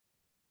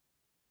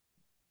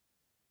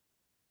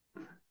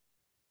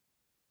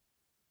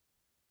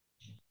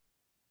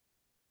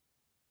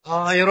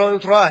Yoro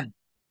utrai.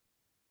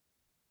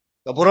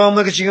 Kaburam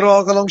ke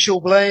cingro kalong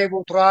siu play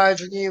bu utrai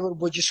junyi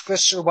bu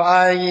discuss ba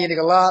ai ni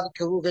kalat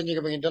ke u kan ni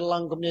ka bangin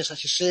dalang kumni sa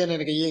sisen ni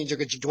ka yeng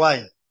jaga jidwai.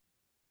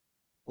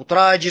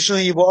 Utrai jisu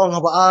hi bo ong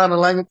haba an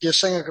langit ke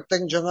seng ka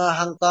teng janga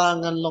hang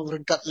tangan long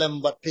ringkat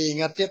lembat pi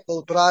ngatit bu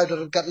utrai do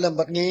ringkat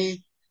lembat ni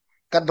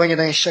kat bangin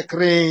dang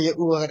sakre ya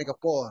u ha ka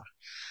por.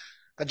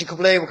 Ka jiku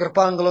play bu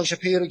kerpang kalong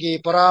sapir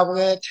ki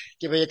parabanget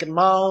ki bayakan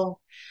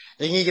mau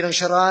ingi ki dang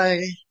sarai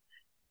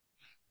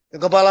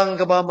ka balang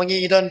ka ba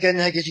mangi dan ken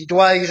ha ki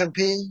jidwai ki sang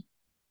pi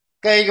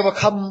cái mà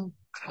khăm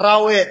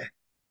rau ấy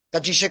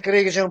cái chỉ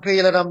secret cái trong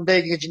phi là nằm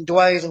đây cái chính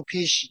toai cái trong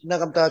phi na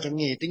cầm ta trong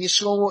nhỉ tiếng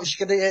slow mo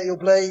cái đây you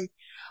play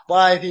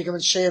why phi cái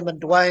mình xem mình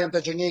toai cầm ta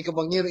trong nhỉ cái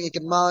bằng nhiêu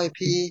cái mai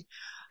phi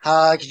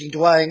ha cái chính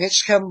toai ngay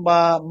xem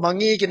mà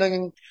mangi cái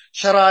năng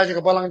shara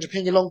cái balang cái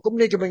phi long cũng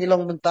này cái bằng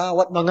long mình ta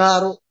wat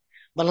mangaru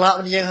mình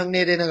làm những hàng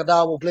này đây là cái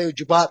đào play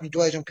jubat phi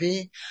toai trong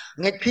phi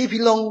ngay phi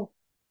long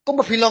cũng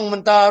mà phi long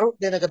mình ta ru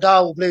đây là cái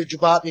đào play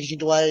jubat cái chính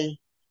toai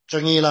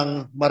Changi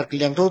lang mark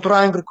liang tu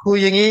trying berku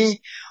yangi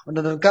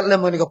dan kat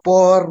lem ni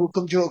kapor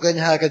hukum jo kan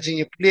ha ka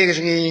jingi play ka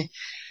jingi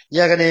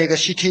ya ka ne ka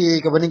city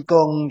ka baning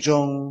kong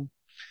jong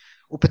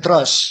u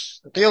Petros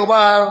to yo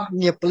ba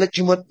ni pelet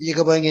jumut ya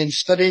ka bangin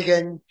study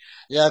kan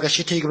ya ka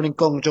city ka baning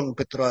kong jong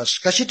Petros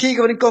ka city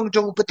ka baning kong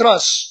jong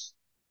Petros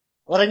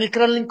orang ni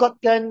kran lingkot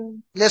kan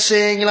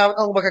leseng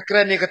ngilawat ong baka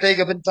kran ni ka tay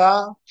ka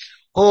benta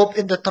hope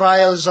in the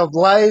trials of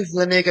life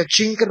lene ka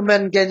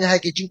jingkerman kan ha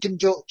ki jingkin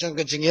jo jong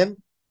ka jingin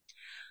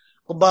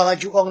kumbaga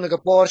juong naga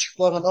Porsche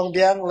por ngan ong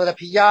biang la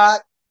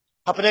piyat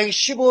hapeng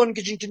shibun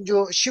ki jing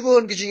tinju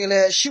shibun ki jing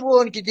le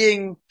shibun ki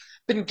ding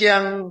pin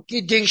kyang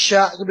ki ding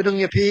sha ki bidung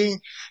ye pi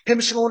pim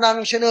sungu nang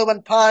sheno ban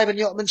pai ban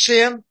yo man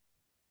sem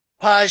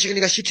pai shi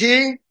ni ka shiti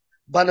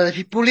ban la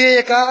pi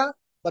puli ka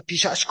ba pi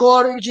sha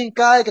score ki jing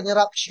kai ka ni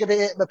rap shi ka de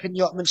ba pin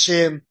yo man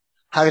sem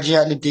ha ga ji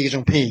lim ti ki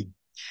jong pi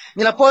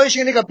ni la poi shi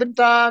ni ka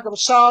pinta ka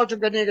sao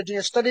jong ka ni ka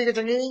jing study ka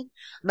jong ni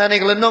na ni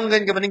ka lenong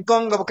gen ka baning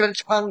kong ka ba kren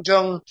chang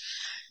jong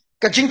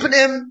Kajing pen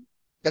em,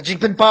 kajing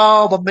pen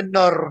pau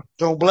benar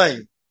jong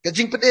blai.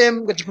 Kajing pen em,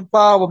 kajing pen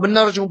pau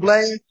benar jong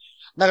blai.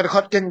 Na ka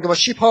khot ken ka ba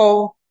shipo,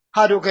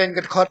 hadu ken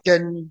ka khot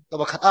ken ka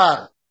ba khatar.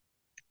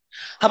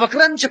 Haba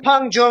kran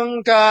chapang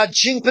jong ka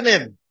jing pen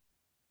em.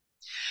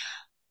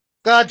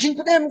 Ka jing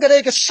pen em ka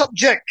dai ka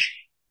subject.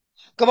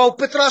 Ka ba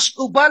Petros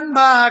uban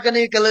ma ka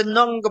ni ka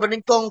lenong ka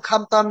baning tong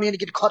kham tam ni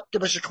ki khot ka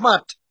ba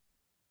shikmat.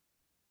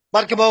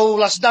 Bar ka ba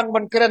lasdang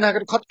ban kren ha ka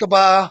khot ka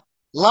ba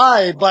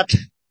lie but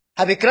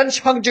Habi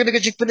crunch pang jeng ke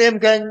jik penem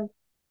kan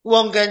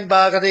uang kan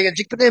ba ka ke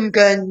jik penem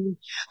kan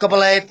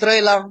kapalai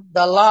tray lang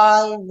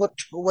dalai ngut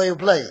way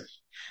play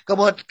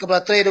kamot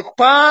kapala tray duk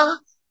pa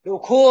duk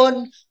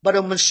khon ba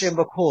dum sem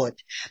ba khot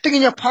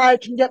tinginya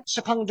pai tinjat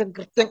sapang jeng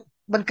kerteng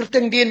ban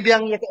kerteng din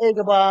biang ya ke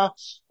ga ba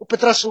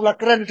upetras ula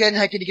keren kan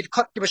ha ki dikit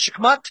khot ki ba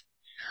shikmat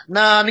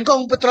na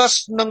ningkong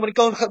petras nang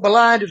ningkong khat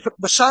balai duk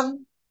besan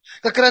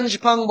ka keren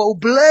jipang ba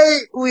ublay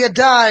uya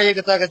dai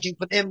kata ka jing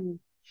penem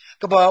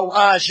ka ba u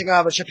a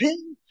singa ba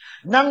shaping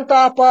nang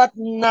tapat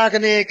na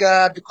kani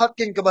ka dukhat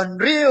king ka ban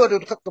rio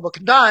dukhat ka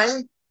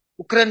bakdai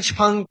ukran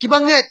sipang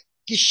kibanget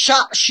kisha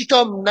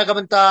shitom na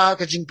kabanta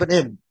ka jingpen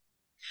em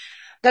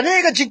kani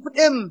ka jingpen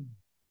em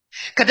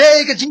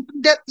kadai ka jingpen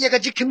det ya ka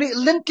jikmi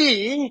lenti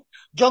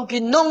jong ki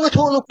nong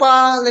thu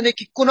lupa lene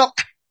ki kunok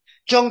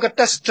jong ka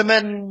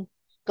testament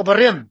ka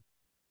barim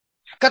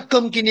kat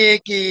kom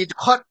kini ki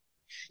dukhat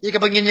ya ka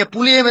bangin ya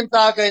puli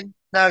menta kan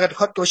na ka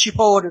dukhat ko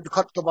shipo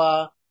dukhat ka ba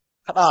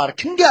kadar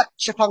kingat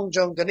sepang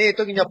jong kani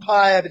to ginya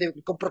pai bide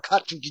ko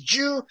perkat jong ki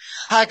ju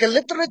ha ka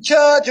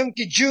literature jong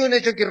ki ju ne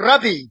jong ki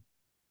rabi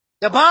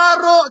ya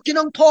baro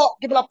kinong tho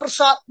ki bla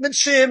persat men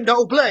sim da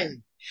ublay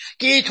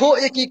ki tho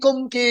e ki kum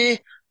ki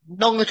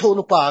nong tho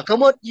lupa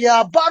kamot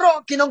ya baro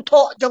kinong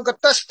tho jong ka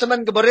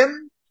testament ka barim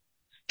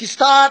ki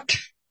start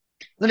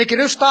ne ki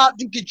start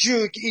jong ki ju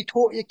ki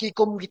tho e ki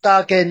kum kita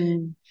ken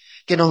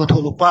kinong tho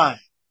lupa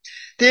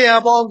te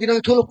abong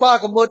kinong tho lupa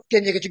kamot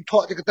ken ye ki jong tho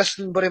ka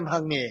testament barim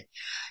hang ne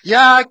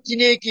ya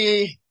kini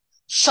ki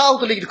sau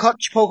tu lagi dekat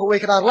cipo ko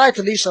wek rar lai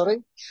tu li sorry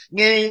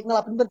nge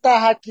ngalap benta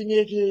ha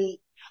kini ki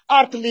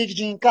art li ki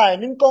jing kai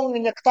ning kong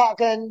ni kta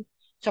kan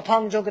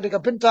chapang jong ka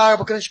benta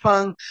ba kan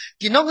chapang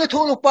ki nong e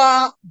thulu pa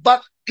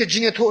bak ke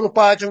jing e thulu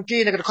pa jong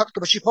ki ne dekat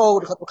ko cipo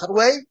dekat ko khat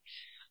wei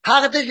ha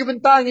ka te ki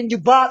benta ngin ju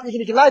ba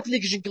ni ki lai tu li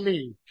ki jing li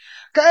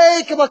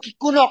kai ka ba ki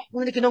kunok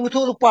ni ki nong e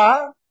thulu pa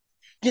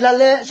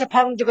kilale sa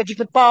phang jo ka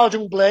jikpen pao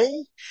jong blai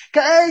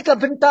ka ai ka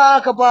benta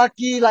ka ba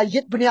ki la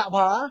yet bnya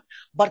ba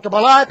bar ka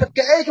balai pat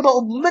ka ai ka ba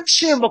ummet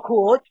sim ba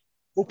khot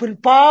upin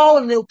pao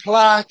ne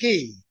upla ki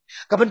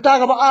ka benta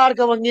ka ba ar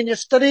ka ngin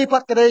study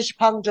pat ka dai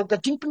phang jong ka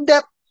jingpen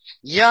dep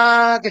ya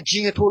ka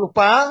jing e thulu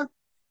pa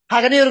ha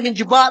ka ne ngin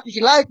juba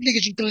ki like li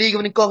ki jing li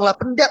ka ni kong la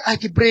pendep ai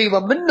ki bre ba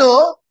menno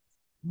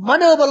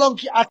mana balong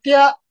ki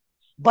atia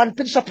ban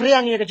pin sa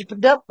priang ya ka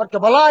jipendap pat ka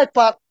balai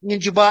pat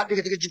ngin juba di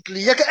ka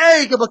jikli ya ka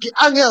ai ka baki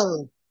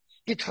angel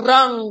ki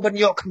terang ban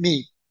yok mi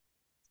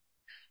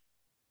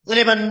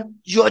ngene ban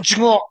yo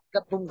jingo ka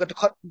pum ka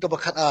khot ka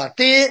bakat a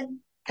ti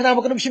kana ba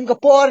kanum sim ka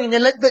por ni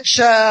let bet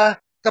sha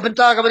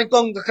kabenta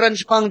kabaringkong kakran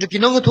sipang joki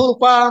nong tu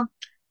lupa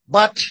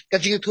but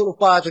kajing tu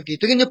lupa joki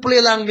tugin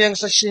pulelang yang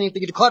sa sini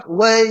tigi kot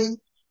way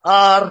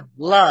are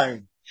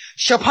line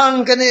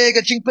sipang kane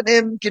kajing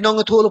penem kinong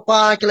tu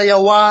lupa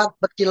kilayawat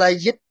bat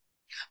kilayit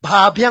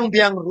bahabyang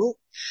biang ru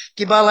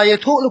kibalaya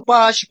tu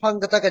lupa sipang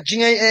kata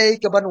kajing ay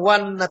kaban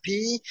wan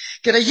napi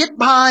kilayit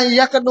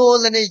bahaya yakano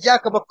lene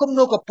yakabakum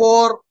no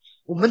kapor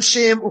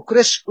umensim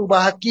ukres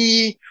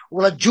ubahaki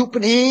ula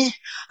jupni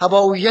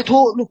habau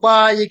yathu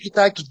lupa ye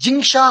kita ki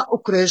jingsha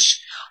ukres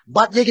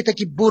bat ye kita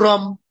ki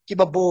buram ki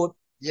babot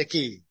ye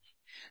ki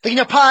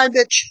tingna phan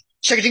bet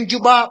sekjing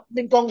juba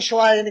ning kong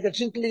swai ni ka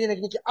jingkli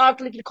ni ki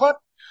atli ki khot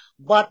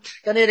bat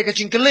kane ka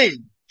jingkli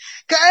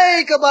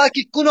kai ka ba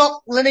ki kunok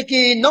lene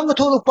ki nong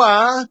thu lupa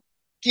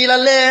kila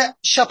le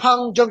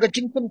shapang jong ka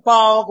jingpun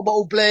pao ko ba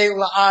ublay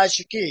ula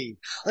ashiki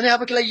ani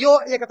haba kila yo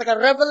ya kata ka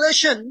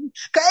revelation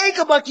kai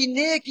ka ba ki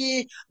ne ki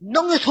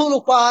nong thulu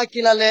pa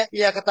kila le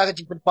ya kata ka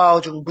jingpun pao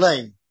jong ublay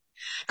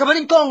ka ba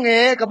ning kong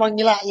ka bang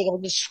nila ya ka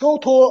bang sko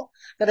tho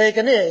ka dai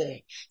ka ne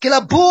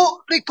kila bu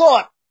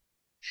record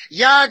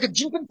ya ka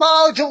jingpun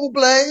pao jong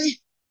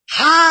ublay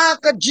ha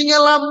ka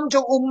jingalam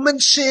jong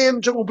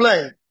sim jong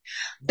ublay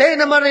day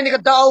naman ni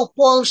kadaw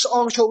Paul sa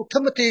so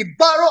Timothy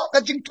baro ka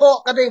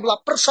jingto ka day bla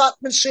persat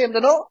men sem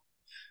no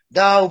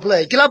daw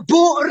play kila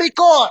bu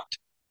record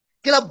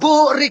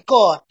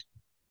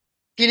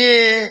kini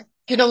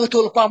kinang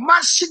tul pa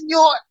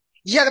masinyo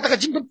ya kata ka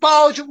jingpin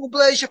pao jung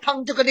play sa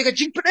pang ka ni ka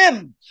jingpin em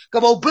ka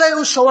ba play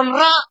so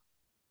ra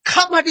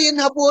kamadin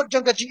habot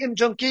jang ka jingim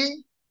jong ki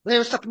le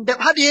sa pendep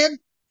hadin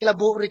kila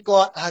bu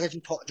record ha ka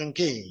jingto jong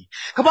ki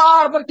ka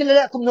ba bar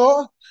kila kum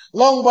no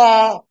long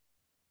ba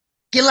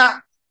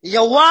kila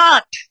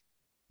yawat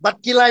bat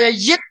kila ya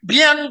yit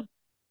biang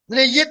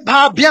ne yit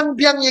ba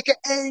biang ye ke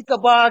ka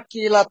ba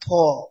kila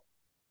tho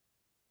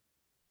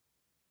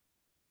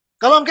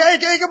kalong ke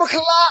ka ba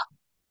khala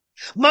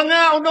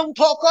mga unong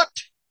thokot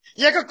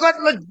ya ka kot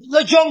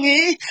la jong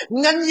hi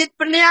ngan yit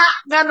pnya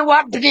ngan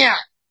wat pnya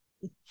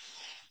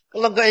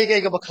kalong ke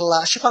ka ba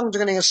khala sipang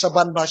jeng ne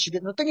saban ba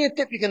sidit no tengi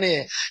tep ki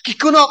ne ki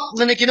kunok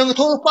ne ki nong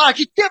tho pa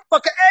ki tep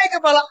pa ka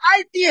bala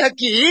IT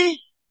haki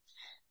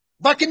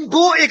bakin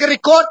bu ek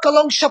record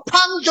kalong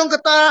sapang jong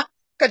kata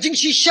kajing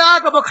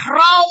sisha ka bak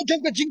rau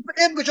jong kajing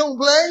pem ka jong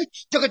blay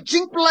jong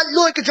kajing plat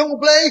loy ka jong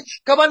blay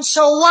kaban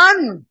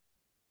sawan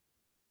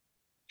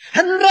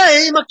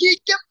henrai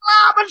makikip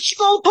laban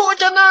siko to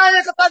jana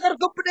ya kata gar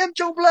ka pem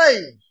jong blay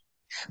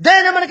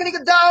then naman kini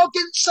ka daw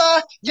kinsa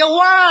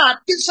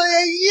yawat kinsa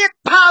yit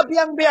pa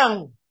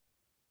biang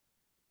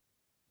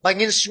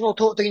bangin siko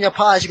to tingnya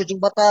pa si kajing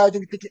bata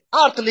jong kiti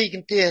artli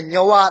kintin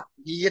yawat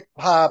yit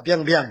pa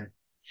biang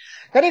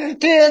kani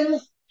kintin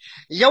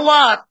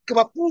yawat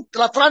kabapu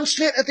telah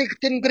translate ati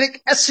ketin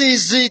Greek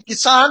SCZ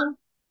kisan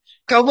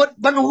kawat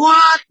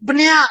banwat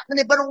benya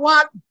ni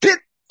banwat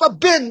bit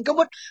pabin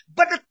kawat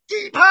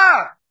badati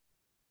pa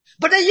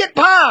badayit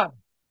pa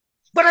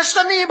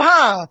badastani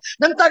pa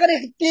nanta kani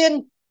ketin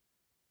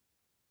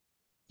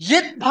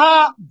yit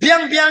pa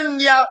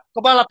biang ya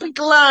kabala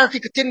pikla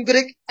ti ketin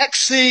Greek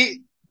XC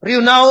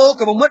riunao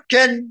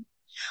kabamutken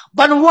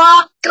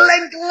banwat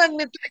keleng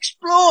ni to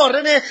explore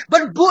ni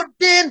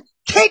banbutin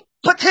take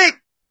patik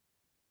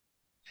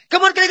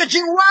kaman kaya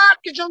jingwat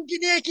ke jong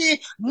kini ki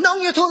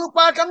nong yu thulu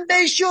pa kam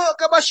deisyo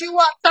ka ba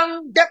siwa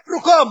tang dep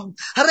rukom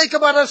harai ka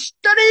ba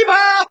study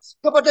pa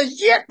ka ba da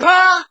yet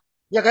pa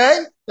ya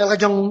kay ka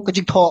jong ka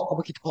jing tho ka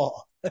ba ki tho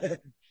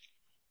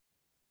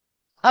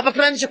apa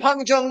kran si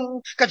pang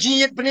jong ka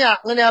jiyet pnya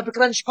ngani apa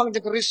kran si pang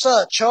jong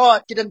research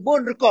shot kidan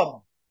bon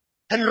rukom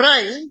han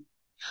rai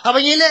apa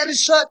yile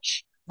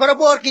research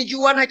barabor ki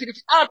juan ha ki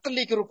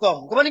atli ki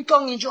rukom kaman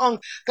kong jong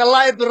ka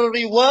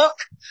library work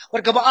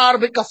or ka baar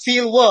ka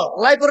field work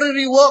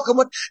library work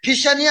kamut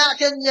pisania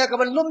kenya ka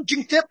lum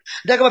jing tip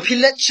da ka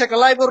filet sa ka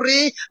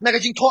library na ka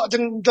jing tho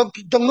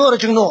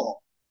jong no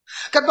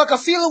kan ba ka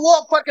field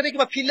work pat ka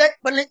ka filet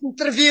ban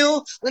interview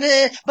ne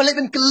ban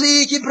ben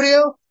kli ki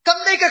breu kam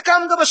dai ka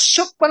kam ka ba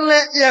sup pan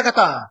le ya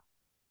kata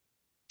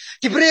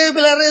ki breu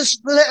bela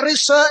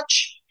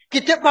research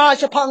kita pa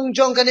sa pang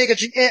jong ka ne ka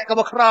jing ka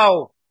ba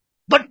kraw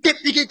Bantip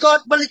ni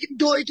kikot, balik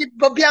indo, ikit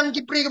babyang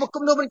kipri,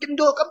 kumno man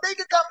kindo, kamday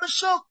ka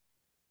kamasok.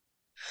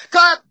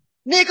 Kat,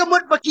 ni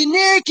kamot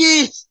pakini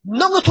ki,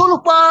 nong tulo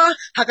pa,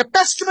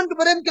 hakatas kaman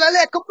kabarin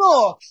kilala,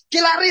 kumno,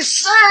 kila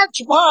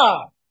research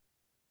pa.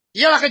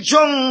 Yala ka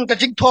jong, ka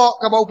jingto,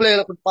 ka bauble,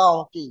 lakon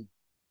pao ki.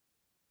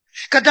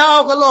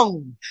 Kadaw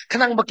kalong,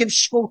 kanang makin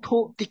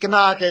smoto, ti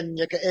kanaken,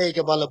 ya ka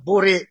ka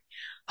balaburi,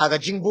 haka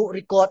jingbo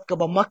rikot, ka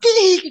ba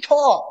makihi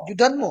kito,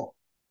 judan mo.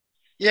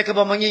 Ya ka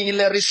ba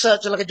mangingile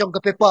research la ka jong ka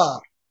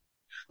paper.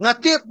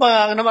 Ngatip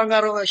ba naman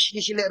ngaro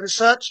sile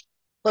research.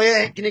 To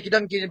ya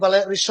kini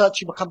bala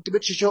research ba kam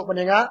tibet sisyo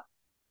manenga.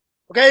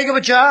 Okay ka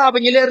ba ja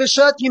abangile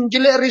research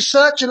jile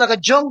research la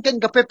ka jong ken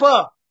ka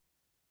paper.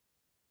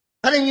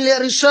 Haling ile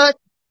research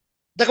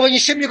da ka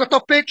sim ni ko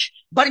topic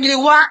bar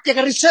ngile wa ya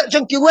ka research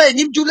jong ki we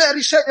nim jule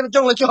research ka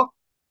jong la jong.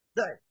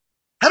 Dai.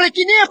 Hari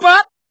kini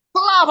apa?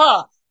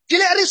 Pelapa.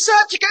 Jile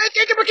research ka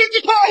ba ki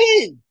hi.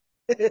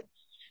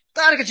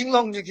 Tar ka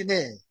jinglong ni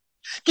kini.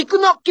 ki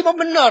kunok ki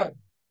benar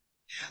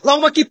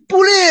long ma ki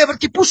pule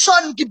ki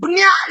pusan ki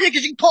benya ye ki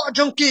jing tho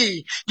jong ki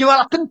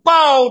wala pen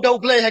pau dau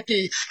blai ha ki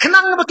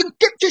khnang ma kin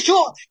tip chi shu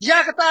ya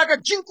kata ka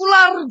jing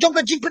kular jong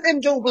ka jing pen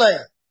em jong blai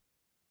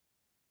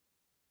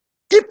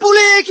ki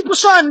pule ki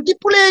pusan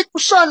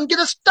ki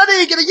da study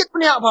ki da yet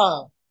benya ba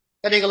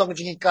kade ka long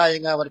jing kai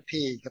nga war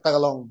phi kata ka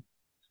long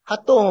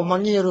hato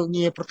mangiru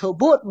ngi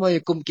perthobot mo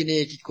kum kini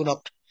ki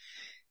kunok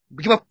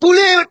bagi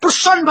pule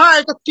pusan bhai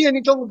ka tiang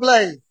jong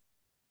blai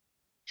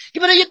ki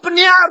ba yet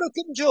benya ro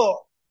kim jo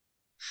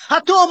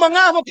hato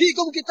mga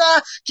mapigom kita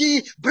ki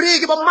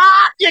brig ba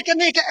mat ye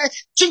kani ka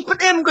ching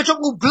em ko chok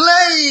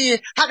blay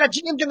ha ka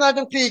jing em jang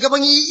ang pi ka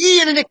bang i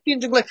ne nek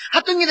tin jang blay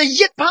hato ngi na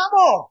yet pa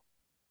mo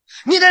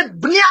ngi na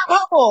bnya pa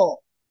mo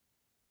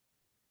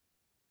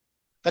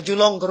ka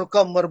julong ko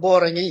kam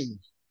marbor ngi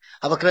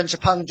aba kran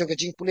chapang jong ka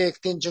jing pule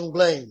tin jang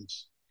blay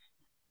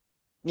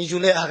ni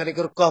jule ha ka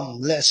ko kam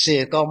le se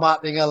to ma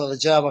pingal la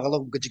ja ba ka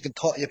long ka jing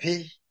tho ye pi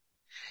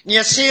ni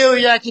siu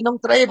ya ki nong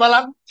trai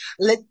balang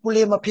lek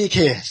pule ma pi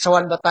ke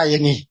sawan batai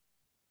ngi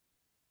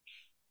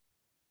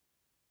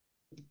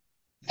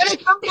Ini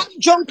kampiang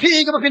jong pi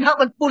ka pin hak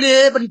ban pule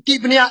ban ti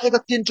bnia e ka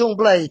tin jong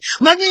blai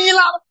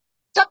mangila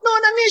chat no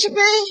na ni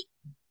sipi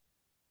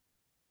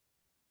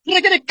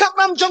ni ka kap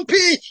nam jong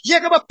pi ye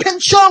ka ba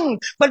pension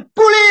ban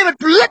pule ban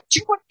blek chi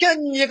wat ken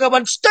ye ka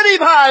ban study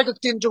bhai ka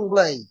tin jong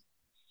blai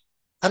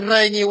an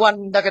rai ni wan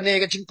da ka ne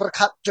ka jing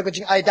perkhat jo ka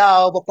jing ai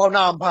dau ba pau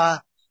nam ba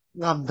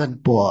ngam dan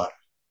por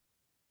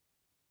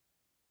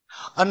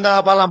anda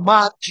bala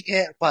mat chi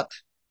e pat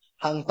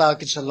hang ta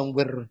ki salong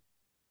wer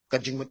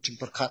kajing macing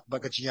perkat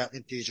baga jiya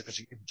inti je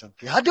kajing imjang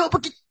ki hadu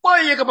pakit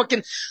poy ya ka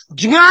pakin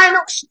jingai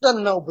no stan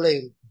no blay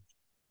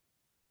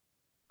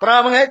pra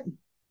manget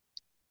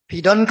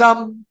pidon kam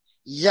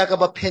ya ka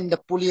ba pen da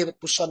puli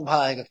pusan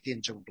bhai ka tin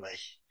jong blay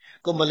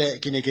ko male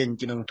kini ken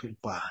kinang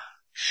tulpa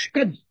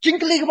ka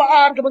jingkli ka ba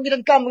an ka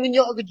bangidan kam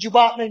nginyo ka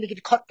juba na ni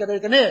ki khot ka dai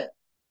ka ne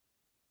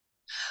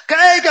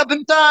kai ka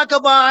benta ka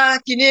ba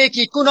kini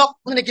ki kunok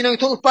ni kinang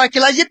tulpa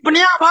kilayit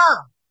pnya ba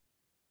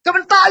ka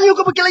benta yu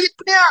ka ba kilayit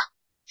pnya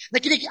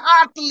Nakini ki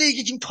atli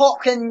ki jing talk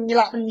ken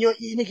nila menyo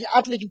ini ki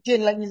atli ki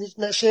ten la ni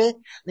la se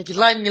niki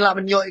line nila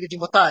menyo ki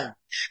jing batai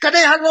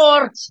kadai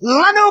hangor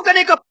lanu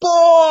kane ka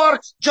por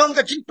jong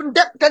ka jing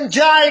pendep kan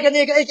jai kane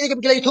ka ek ek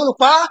bilai tu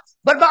lupa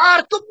barba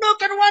artup no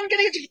kan wan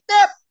kane ki jing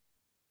tep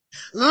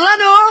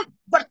lanu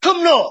bertum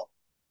no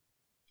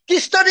ki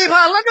study ba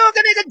lanu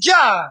kane ka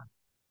ja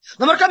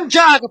nomor kam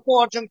ja ka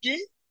por jong ki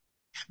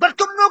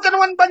bertum no kan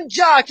wan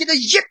banja ki da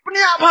yet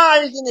punya apa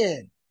kini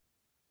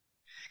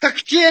ka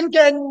kien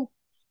ken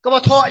ka ba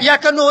tho ya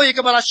ka noi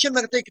ka ba sim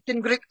na te tin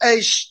greek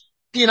age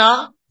tina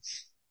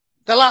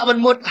kala ban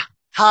mut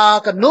ha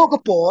ka no ko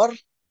por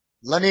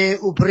lani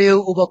ubreu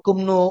uba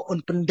kumno un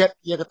pendek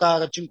ya kata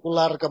ka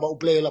cingkular ka ba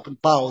uble la pen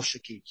pau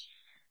siki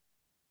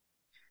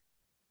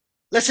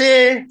lase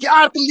ki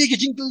artli ki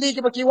jingkli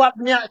ki ba ki wat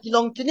nya ki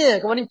long kini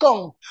ka maning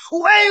kong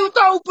uai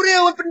uta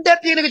ubreu un pendek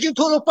ni ka jing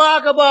tholo pa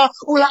ka ba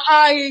ula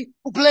ai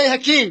uble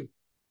haki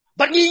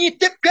ba ni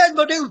tip kan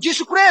ba de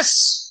Jesus Christ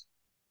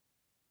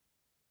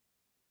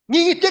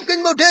ngitip kan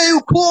mo day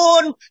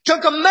ukon jang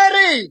ka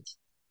married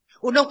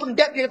unang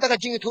pendek dia kata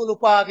jing itu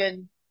lupa kan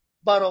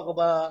baro ko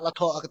ba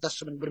latho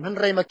akatas men berman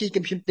ray maki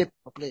kim himtip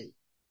play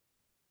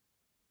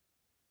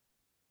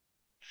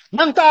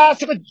nang ta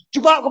sa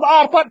juba ko ba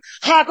arpat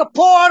ha ka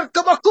por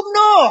ka ba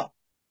kumno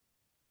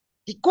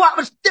ikwa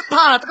ba tip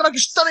ha ta ka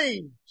story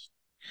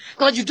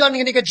kalau judan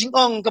ini ka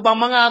jingong ka ba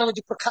mangar mo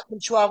perkat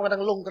menchua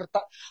ngadang long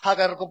kerta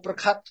hagar ko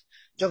perkat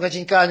jong ka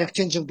jingka nya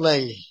chinjung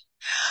play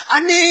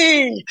ani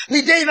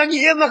liday lang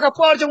iyem ka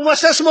por jong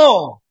moses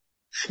mo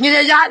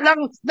Nginaya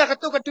lang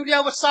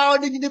nakatulia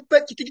wasaw ni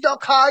nipet kita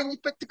kai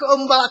nipet ko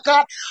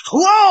umbalakat.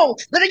 Wow,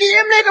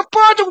 nangyayam na ka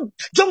pa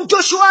jong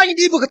Joshua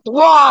hindi mo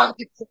katwa.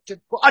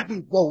 Ko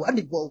adi wow.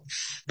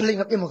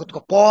 Beling up imo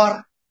ko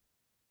por.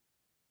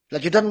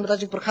 Lajudan mo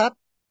tajing perkat.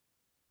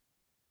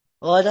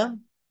 O da.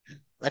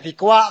 Lapi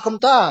kwa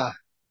kumta.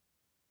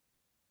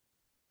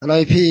 Ano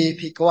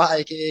pi kwa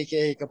ai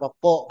ke ka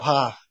papo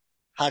pa.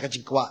 Ha ka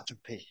jing kwa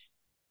jumpe.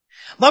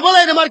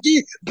 Mabalay na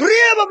marki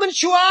breva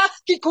menshua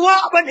ki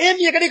kwa ban em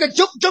ye kani ka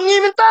juk jongi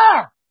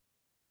minta.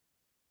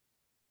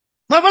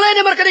 Mabalay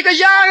na markani ka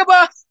yaga ba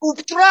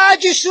uptra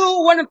jisu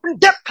wan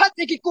pendep khat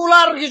ki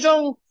kular ki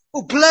jong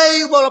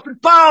uplay wala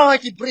pau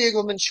ki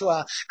breva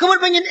menshua.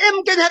 Kaman bangin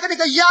em ken ha kani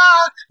ka ya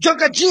jong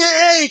ka ji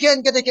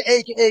ken kani ka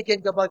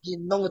ken ka ba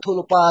ki nong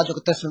thulu pa jong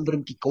ka tasun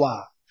brim ki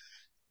kwa.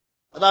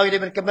 Atawi de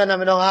ben kamena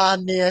menong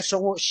han ni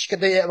songu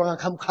skade mga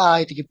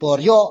khamkhai ti ki por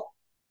yo.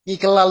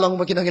 Ikalalong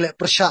mo kinangilay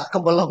persya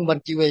kambalong man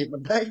kiway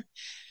manday.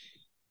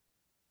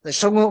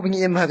 Songo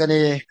bingi imha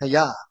gani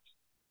kaya.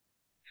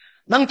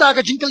 Nang ta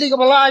ka jingkali ka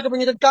balay ka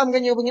bingi dagkam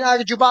ganyo bingi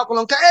aga juba ko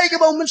lang ka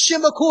ka ba umansya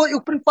mako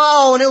upin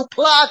pao na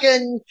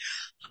uplaken.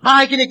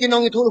 Ay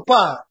kinikinong itulog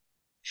pa.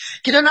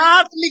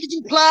 Kinanaat li ka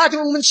jingpla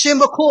yung umansya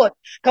mako.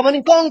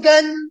 Kamaning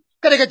konggan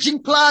kada ka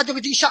jingpla yung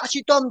ka jing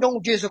saksi tom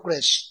dong Jesus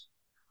Christ.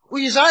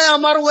 Isaiah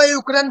marway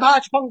ukran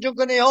ba chpang jong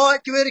kane ho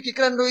kiweri ki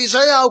kran ro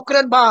Isaiah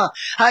ukran ba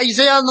ha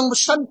Isaiah nang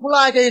san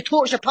pulai ke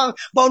thu chapang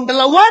baun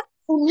dalawat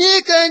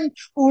uni kan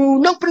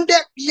unang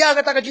pendek dia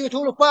kata ka jitu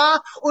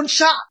lupa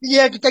unsa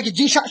dia kita ki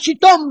jisa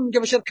sitom ke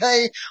besar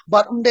kai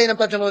bat umdai nam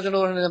ta jono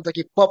nam ta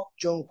ki pop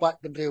jong pat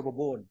gendre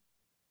bobon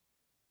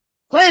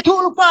kai thu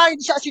lupa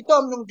jisa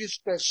sitom nung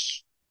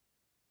distress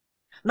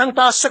nang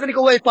ta sakani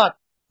ko wai pat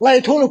lai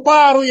thu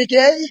lupa ro ye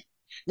ke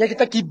ya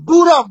kita ki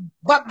buram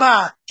bat ba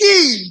ki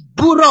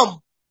buram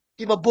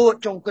ki babot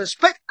jong ke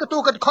spek ketu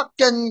kan khot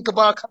ken ke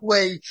ba khat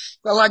wei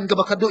kawan ke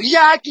ba khadu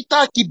ya kita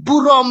ki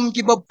buram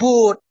ki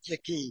babot ya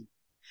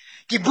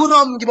ki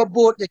buram ki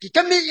babot ya ki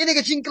kami ini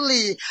ke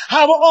cingkeli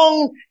hawa ong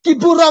ki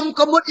buram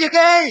kamut ya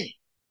ke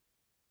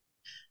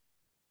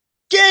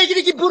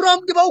jadi ki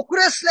buram ki ba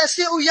ukres la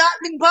se uya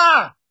ling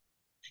ba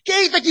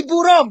ke ta ki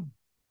buram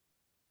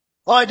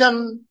oi dan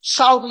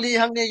saudli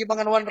hang ne ki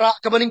bangan wan ra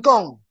ke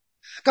baningkong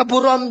ka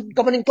buram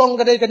ka baningkong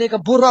ka dai ka ni ka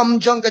buram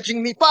jong ka jing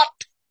mi pat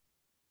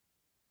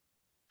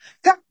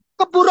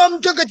ka buram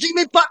jong ka jing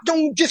mi pat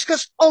jong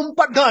discuss om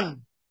pat gan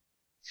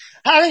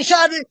hang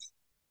shadi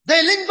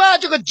dai ling ba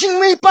jong ka jing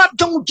mi pat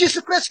jong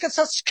Jesus Christ ka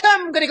sa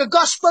scam ka ni ka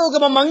gospel ka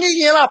mamangi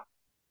yelap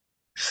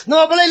no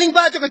balay ling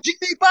ba jong ka jing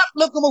mi pat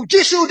look mo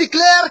Jesus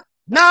declare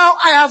now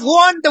I have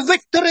won the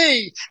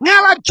victory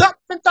ngala jot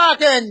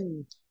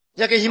pentaken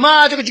jaga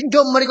hima jaga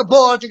jingdom mari ka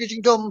bol jaga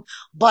jingdom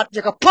bat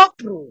jaga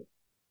popru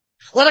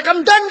wala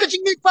kam dan ka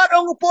jing mi pat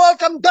ong upol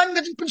kam dan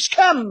ka jing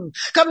scam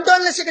kam dan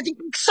la ka jing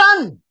san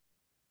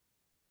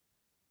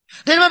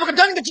dan ma ka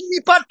dan ka jing mi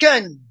pat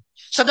kan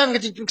sadan ka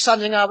jing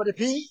san yang apa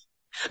depi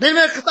dan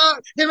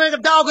ma ka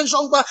daw kan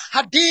song ba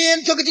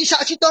hadin jaga jing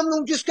sa sitom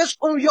nung discuss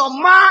on your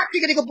ma ti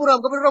ka buram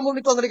mo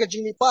ni ko ka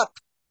jing mi pat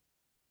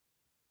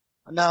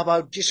na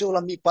ba jisu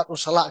lam mi pat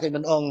usala kay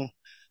manong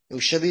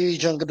yung sabi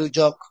jang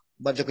kadujok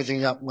badyo ka jing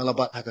yap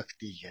malabat haka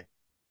ketiga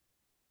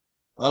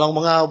alang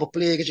mga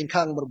bapli ka jing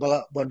kang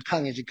berbala bon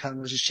kang jing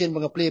kang sisin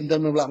mga plim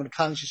dan mula man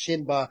kang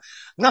sisin ba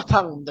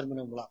ngapang dan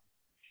mula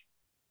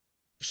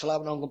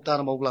salam nang kumta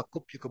na mawala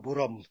kup yung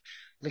kaburam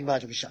ling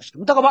ba jang isa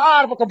munta ka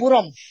baar pa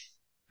kaburam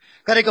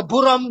kare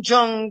kaburam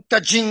jang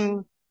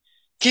kajing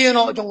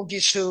kino jang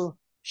jisu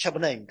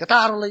Shabneng.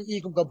 Kataro lang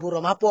ikong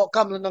kaburam. Hapo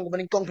kam lang ng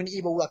maningkong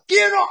piniibaw la.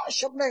 Kino!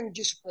 Shabneng,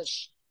 Jesus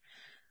Christ.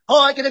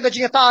 Hoy,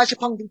 kinagajing ata siya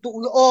pang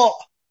tulo o.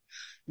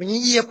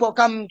 Mangiiya po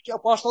kam ki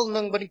apostol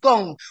ng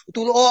maningkong.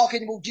 Tulo o,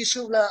 kinibog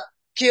Jesus la.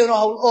 Kino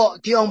haul o.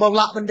 Kiyong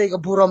bawla manday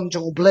kaburam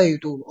jang ublay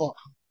tulo o.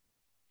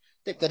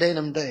 Tip kaday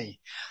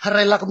namday.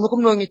 Haray lakam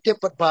nukum nung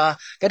itip at pa.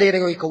 Kaday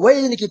rin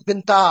ikaway ni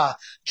kitbenta.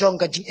 Jang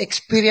kajing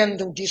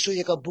experience jang Jesus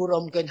yung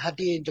kaburam kan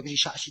hadin jang si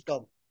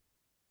sitom.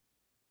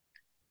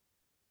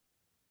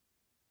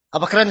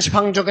 Abakran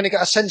pang jong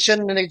ka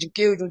ascension na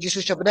nagjikiw yung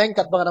Jesus siya beneng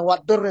kat mga nang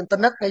wador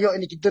internet ngayo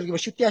ini kidur giba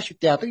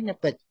syutya to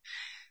nyapet.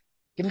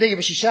 Kimday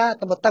giba siya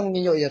tamatang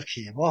ninyo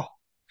irki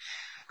mo.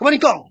 Kamanin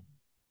kong.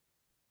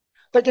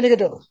 Pwede ka ni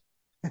kadur.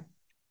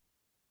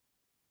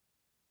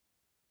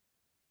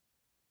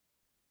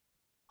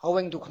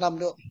 Haweng duknam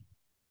do.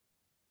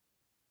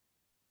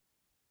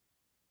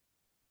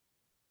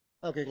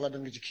 Okay,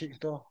 keladang gijiki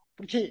ito.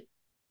 Pergi.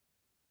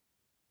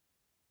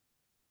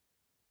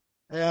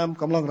 Ayam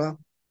kamlang ra.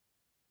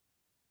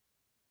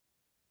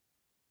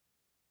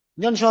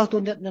 Nyan siya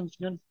to net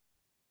nyan.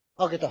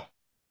 Okay to.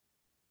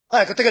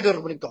 Ay, kata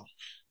kadur kamanin kong.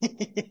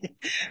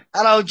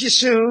 Araw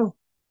Jisu.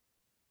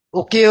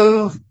 Okay.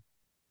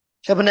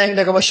 Siya beneng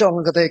na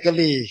kawasyong katay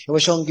kali.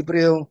 Kawasyong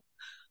gibriyo.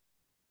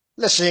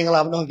 Lasing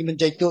alam nung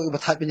gimenjay to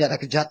ibatat pinya na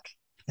kejat.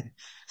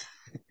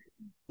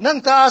 Nang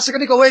ta sa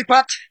kaniko way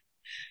pat.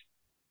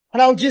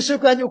 Halaw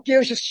Jisu kan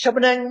ukiyo siya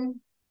beneng.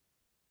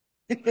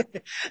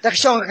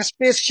 Nakasyong ka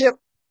spaceship.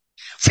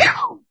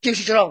 Phew! Kiyo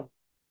siya raw.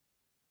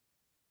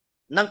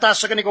 Nang ta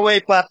sa kaniko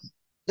way pat.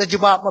 Na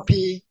jubak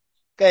mapi.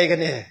 Kaya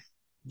gani.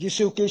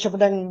 Jisu kiyo siya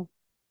beneng.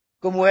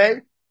 Kumuhay.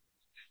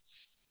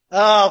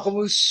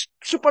 Kumu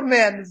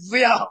Superman.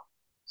 Phew!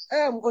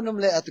 Mo ko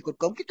namle atikot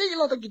kom. Kita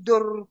yung lang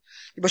tagidur.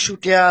 Iba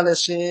syutya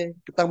lese.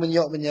 Kitang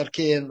manyo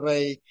manyarkin.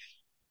 Ray.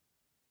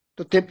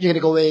 Tutip yung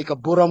nikaway.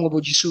 Kaburam nga po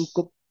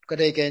jisukup.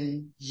 Kaday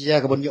ken. Iya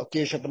kabanyok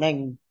kiyo siya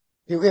beneng.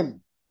 Hiwim.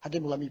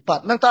 Hadin mo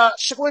lamipat. Nang ta,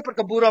 siya kaway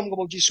kaburam nga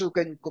po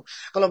jisukin.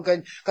 Kalam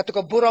ken. Kato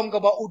kaburam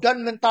ka ba udan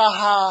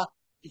mentaha.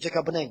 Ija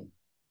ka beneng.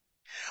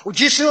 O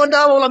Jisu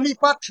anda wala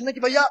mipat na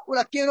kibaya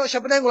wala kino siya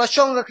beneng wala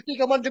siyong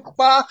ketika man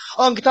pa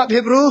ang kitab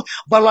Hebrew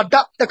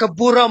baladak na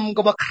kaburam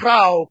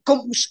kabakraw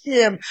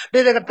kumuskim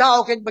dili ka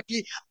tao ken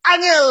baki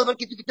angel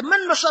baki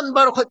teman masan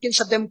baru kin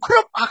sa dem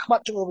krop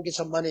akmat chung baki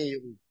sa mani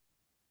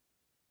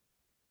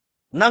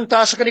nang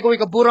ta sa kani ko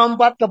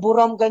kaburam pat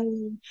kaburam kan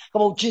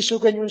kamo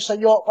Jisu kan yung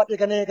sayo pat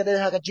kani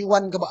kada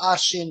kajiwan ka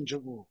baasin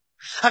jugo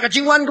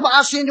Hakajiwan ka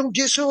maasin yung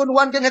Jesu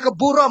wan kan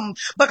hakaburam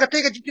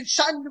bakate ka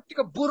jitinsan yung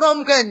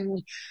kaburam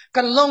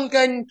kan long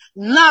kan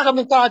na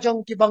kami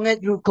tajong kibanget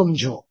yung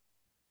kumjo.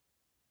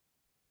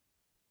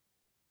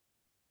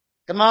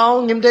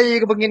 Kamao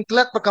ngimday ka bangin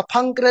klat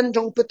pagkapangkren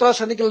yung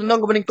Petros hanikil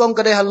nong kabaning kong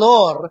kaday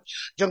halor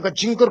yung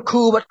kajingkur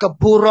kubat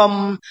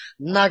kaburam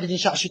na gini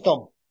siya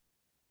sitom.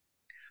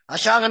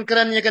 Asangan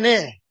kerennya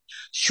kene.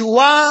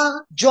 Shua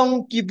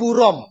jong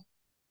kiburom.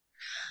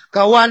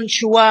 Kawan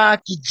shua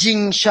ki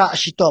jing sha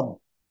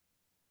shitom.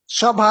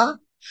 Sabha.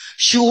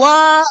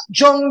 Shua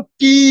jong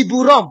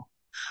kiburom.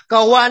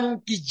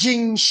 Kawan ki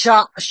jing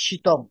sha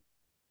shitom.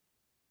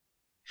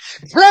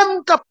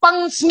 Klem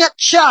kapang sngat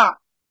sha.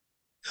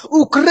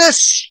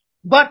 Ukres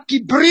bat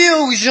ki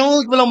briu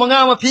jong belum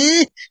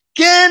mengamapi.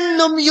 Ken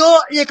nom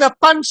yo ye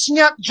kapan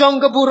sngat jong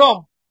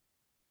keburom.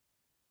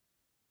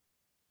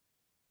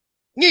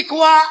 Ni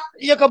kuwa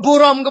ia ka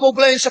buram ka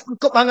boleh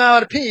sepengkop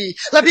hangar pi.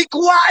 Lebih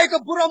kuwa ia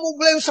ka buram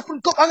boleh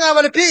sepengkop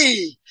hangar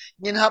pi.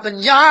 Ngin haban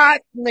ya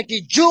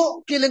neki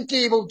ju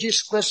kilenti bo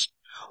Jesus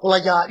ola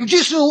ya.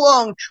 Jesus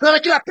uang.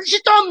 Ngara kila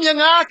pensitom yang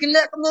ah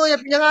kila kono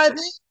ya yang ah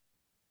pi.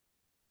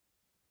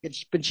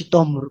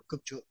 Pensitom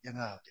rukuk ju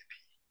yang ah pi.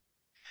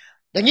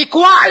 Dan ni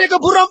kuwa ia ka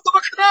buram ka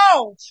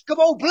bakau. Ka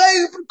bo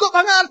boleh sepengkop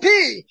hangar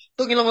pi.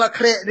 Tu ngilong la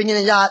krek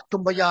dengan ya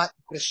tumbaya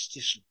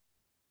Kristus.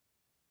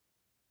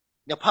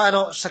 Ya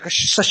pano sa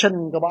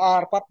session ka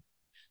baar pat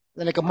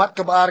dan ka mat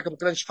ka baar ka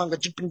kran sifang ka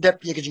jipin dep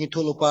ye ka jingi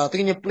tulu pa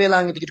tingin ye play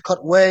lang dikit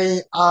cut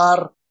way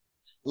ar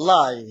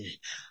lai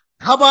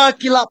haba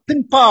kila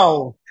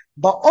pinpau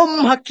ba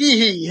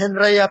hakihi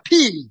henraya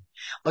pi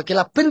ba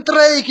kila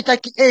pintrei kita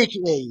ki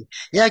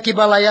ya ki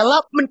balaya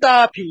lap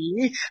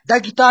mentapi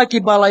da kita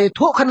ki balaya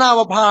tu kana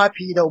wa bha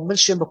pi da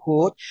mention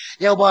bakut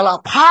ya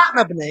bala pha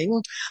na beneng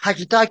ha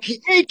kita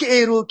ki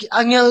ru ki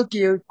angel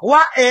ki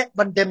kwa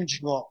bandem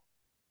jingo.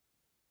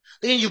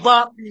 Tingin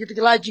jubah, kita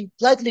lagi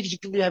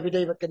jingkeli habis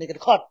day berkene kita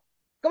khot.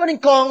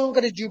 Kamu kong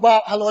kada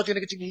jubah halo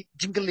jene kita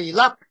jingkeli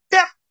lap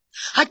tep.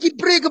 Haki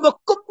beri ke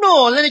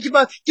bakupno, lain ki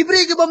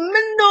beri ke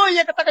mendo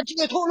ya kata ka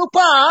jinge thok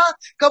lupa.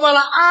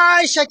 Kamala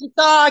Aisyah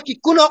kita ki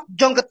kunok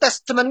jong ke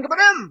testament ke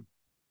padam.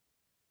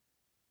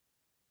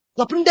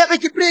 Lapun dep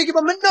ki beri ke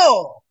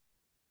mendo.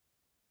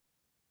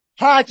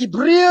 Ha ki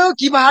beriu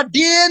ki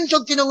bahadin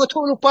jong ki nong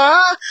thok lupa.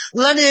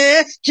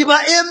 Lane ki ba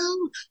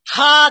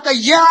ha ka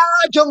ya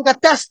jong ke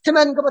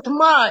testament ke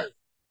patamai.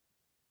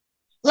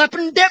 La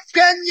pendek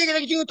kan ye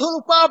kena jingu tu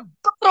lupa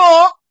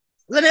betul.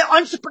 Lene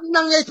on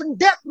sepenang ye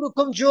pendek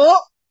rukum jo.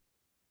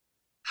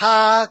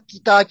 Ha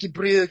kita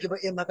kibriu kiba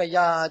maka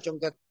ya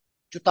jongga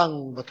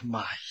jutang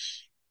batmai.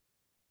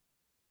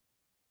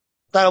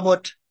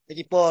 Taramut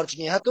lagi por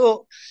jingi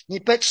hatu ni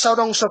pek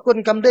saudong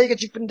sakun kamdai ke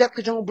pendek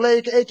ke jong blai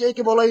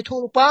ke bolai tu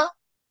lupa.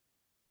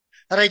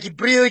 Rai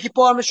kibriu ki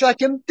por mesya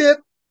kemtip.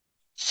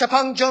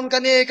 Sapang jong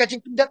kane ke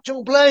pendek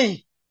jong blai.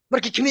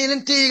 Mereka kini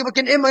nanti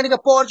makin emang ni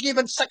kapor ni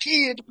ban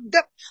sakit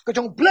pendek ke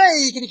jong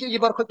blai kini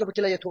bar khot ke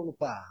bakila ya tu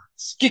lupa.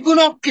 Ki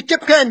kuno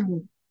kitip kan.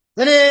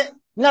 Jadi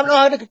ngam no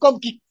ada ke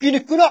kom kini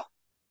kuno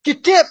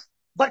kitip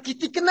bar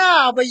kiti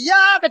kena ba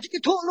ya ka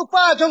ki tu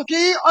lupa jong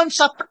ki on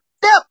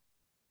saptep.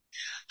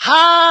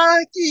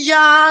 Ha ki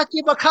ya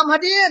ki bakam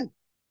hadin.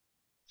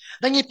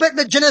 Dan ipet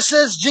the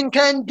Genesis,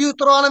 Jinkan,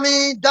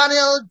 Deuteronomy,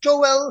 Daniel,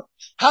 Joel,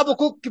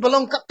 Habakuk, ki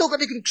balong kapto ka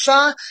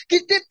dikiksa,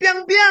 kitip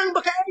yang biang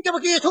bakai ka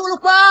baki tu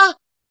lupa.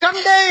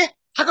 Kamday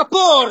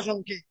hakapor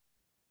jongki.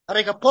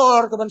 Are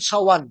kapor kaman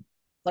sawan.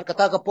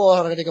 Berkata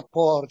kapor kadi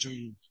kapor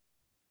jong.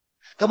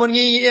 Kamun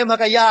ngi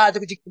makaya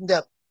tu kicik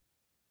pindak.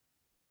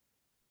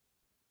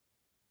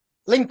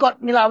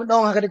 Lingkot nila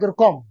dong kadi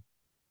kurkom.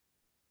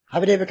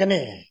 Habide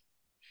bekane.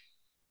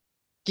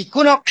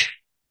 Kikunok.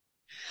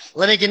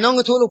 Lani kinong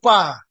tu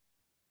lupa.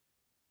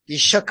 Di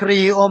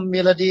syakri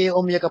miladi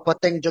ya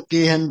kapateng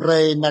joki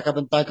Henry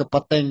nakabenta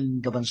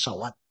kapateng kaban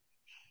sawan.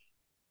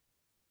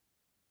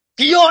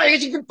 Kiyo ay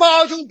jing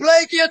pao jung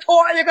blay kiyo to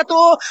ay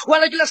kato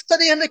wala kila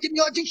study han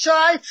kinyo jing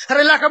shai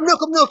rela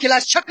kamno kila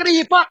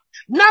chakri pa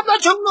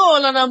nata jung no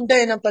la nam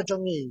day nam ta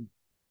jung ni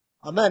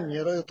amen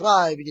yero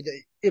try bi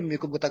de im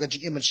ko buta ka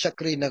jing im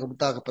chakri na ko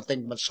buta ka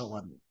pateng man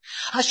sawan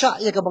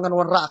asya ya ka bangan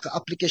wan ra ka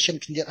application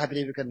kindiat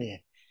habi bi kan ni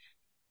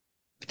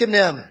bitim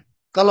ne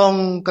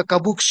kalong ka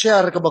kabuk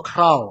share ka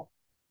bakraw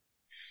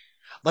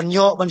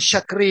banyo ban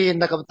chakri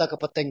na ka buta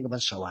ka pateng man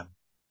sawan.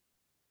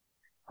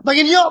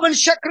 Bagin yo man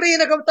syakri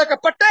na kamta ka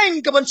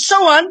pateng ka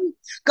bansawan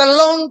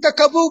kalong ka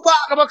kabuba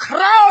ka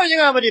bakraw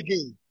yang ama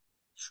dipi.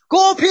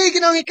 Kopi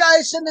kinong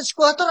ikay sa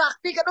school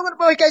tarakti ka naman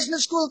pa ikay sa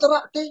school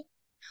tarakti.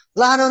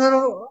 Lano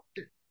no.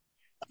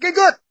 Okay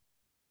good.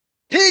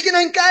 Pigin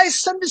ang ikay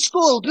sa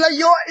school bila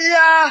yo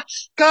iya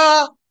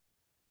ka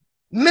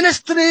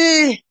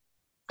ministry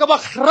ka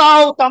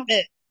bakraw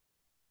tame.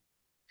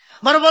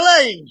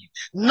 Marbalay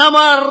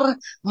namar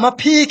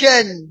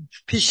mapiken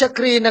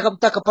pisakri na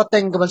kamta ka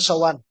pateng ka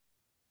bansawan.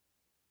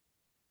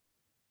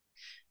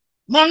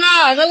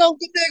 Mga ngalong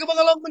kinde ka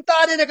mga long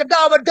mentari na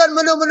kadawad dan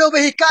manu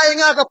bahikay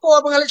nga ka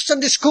po mga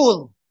Sunday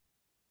school.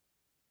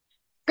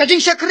 Kajing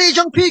siya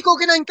krijong piko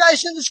kinangkay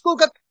Sunday school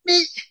kat ni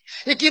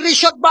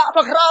ikirishot ba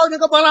pagraw ni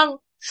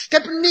kabalang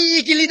kat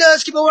ni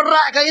ikilidas ki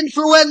bawara ka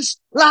influence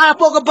laha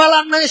po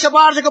kabalang na sa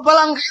bar sa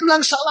kabalang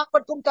lang salak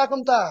pat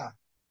kumta.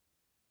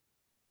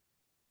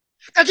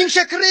 Kajing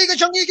siya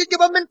krijong ikit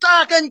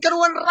kabamentakan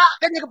karuan ra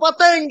kan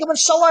kapateng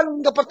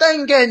kabansawan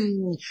kapateng ken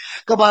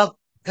kabak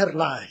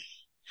terlay.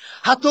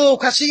 Hatu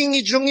kasing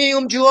ijungi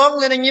juang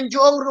le ngim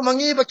juang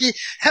rumangi baki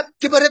hep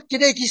kibaret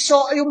kide ki so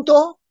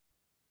to.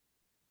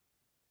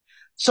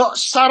 So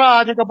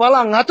sara jaga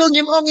balang hatu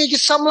ngim ongi ki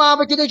samla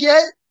baki de ki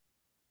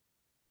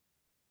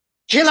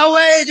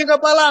kilaway jaga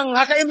balang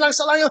haka imlang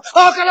salang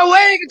oh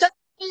kalaway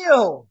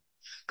kajatiyo.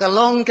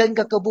 Kalong ken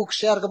ka kabuk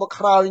share ka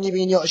bakraw ni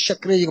binyo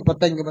syakri ka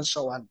pateng ka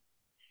bansawan.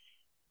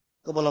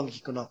 Kabalong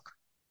ki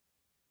kunok.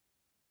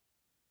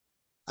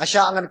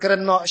 Asya angan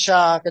keren no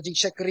siya kajing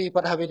syakri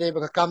pad habide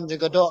baka kam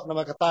jaga dok na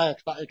makatay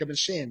katay ka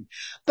bensin.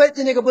 Pwede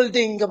ni ka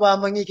building ka ba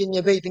mangikin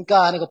niya baiting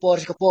ka ni ka por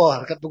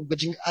katong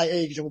kajing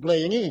IA ka jong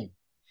play ni.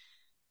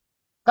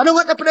 Kanong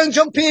nga tapang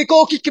jompi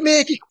ko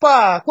kikime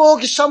kikpa ko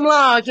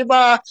kisamla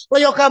kiba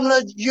layo kam na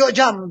yo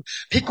jam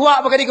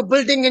pikwa baka ni ka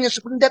building nga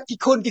sa pundet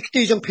kikon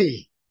kikti jompi.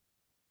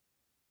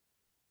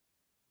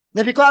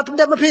 Na pikwa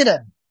pundet mapina.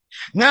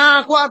 Nga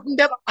kuat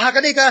ndep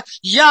hakani ka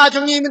ya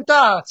jongi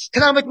minta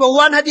kana mek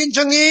wan hadin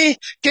jongi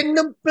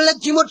kinum plek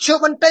jimut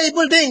shokan tay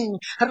building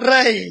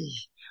rai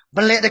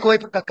bale de koi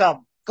pakakam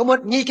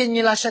kamot ni ken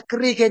nila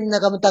sakri ken na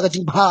kamta ka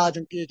jingba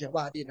jong ke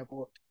ba di na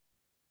bot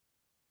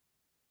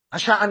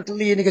asha an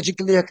kli ni ka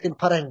jikli kin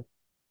parang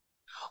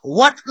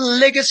what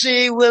legacy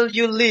will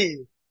you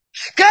leave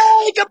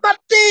kai ka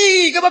pati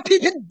ka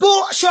mapipin bu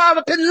swa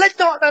mapin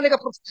leto na ni ka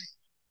prof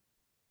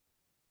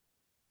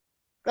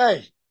kai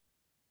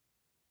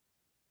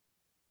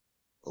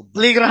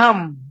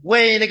Bligraham,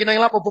 way na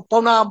ginanglap o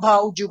pupona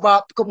ba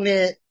ujuba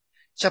kumne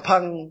sa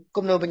pang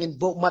kumno bangin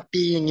bo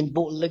mati ngin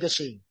bo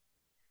legacy.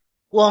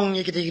 Wang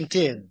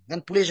ikitigin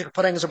and police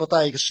parang sa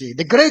batay kasi.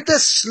 The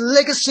greatest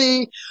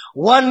legacy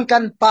one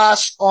can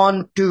pass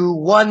on to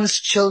one's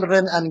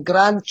children and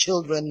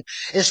grandchildren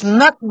is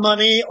not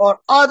money or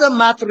other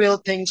material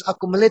things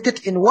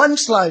accumulated in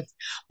one's life,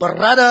 but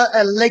rather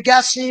a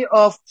legacy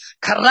of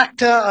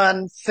character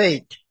and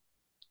faith.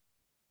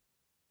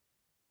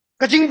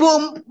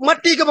 Kajingbo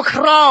mati ka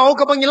bakraw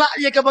ka bangila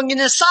ya ka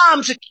bangina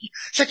sam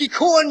sa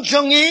kikon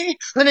jongi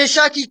ngane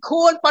sa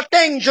kikon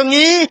pateng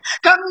jongi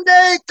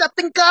kamde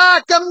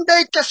katingka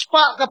kamde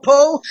kaspa ka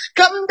po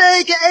kamde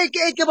ka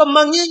eke ka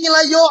bamangi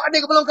ngilayo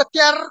ane ka balong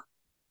katyar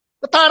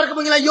katar ka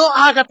bangilayo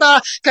ha kata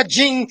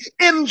kajing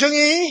im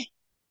jongi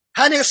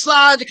hani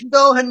sla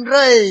kendo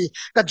henrei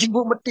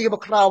kajingbo mati ka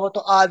bakraw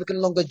to ay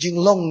kan long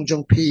kajing long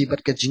jong pi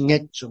bat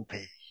kajinget jong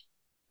pi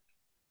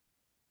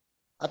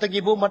atau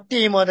gibu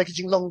mati mo ada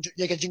kijinglong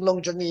ya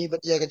kijinglong jongi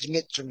bat ya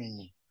kijinget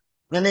jongi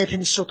ngane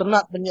pin so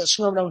tenat banyak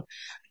semua bilang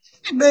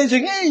be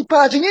jongi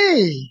pa jongi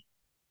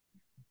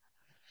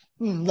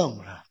nong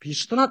lah pi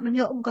so tenat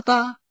banyak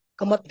kata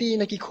kamati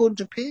na kikon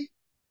jompe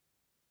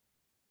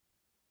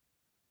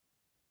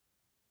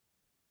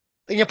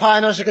tingnya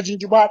pa no sa kijing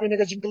jubat ni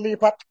kijing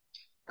kelipat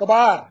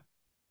kabar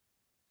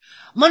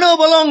mano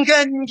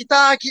bolongkan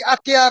kita ki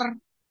atyar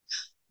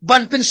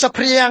ban pin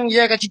sapriang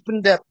ya kijing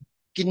pendet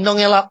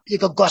kinong elap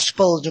ya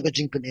gospel juga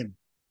kijing penim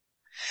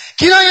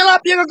Kinang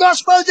yalap yung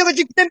gospel yung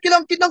jiktem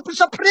kinang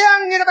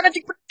priang yung kata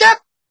jikpetep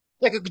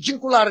ya ke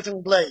jingkular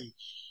yung blay.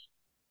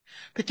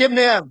 Pitim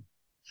na yan.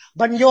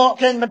 Banyo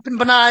ken man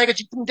pinbanay ka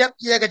jikpetep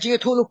ya ke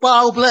jingtulu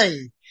pa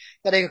blay.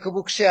 Kada ka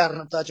kubuksiyar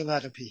ng ta yung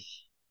pi.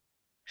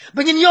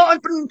 Bangin yo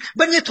an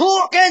banyo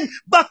ken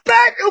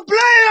bakpek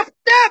blay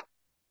aptep.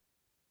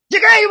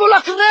 Jikay mo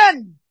lakren.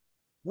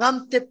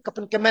 Ngamtip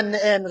kapan kemen na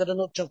en kada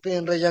no yung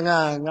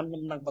pinrayanga ngam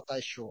nang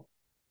batay show.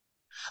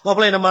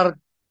 Mablay na mar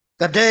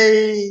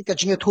Kadai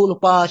kacing itu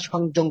lupa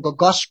sepanjang ke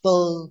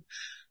gospel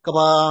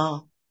kaba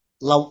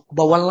lau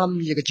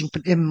bawalam ya kacing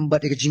penim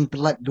bat ya kacing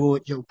pelat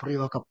do ya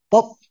priwa ka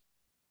pop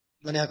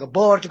mana ka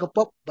bor ka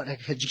pop bat ya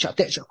kacing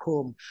sate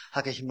sakum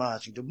hake hima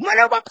sing do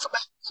mana bab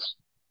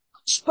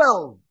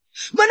spell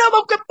mana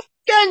bab ka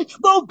kan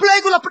bau play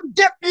gula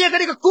pendep ya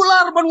kadi ka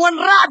kular ban wan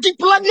rajing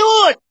pelat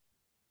lut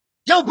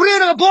ya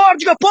priwa ka bor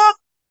ka pop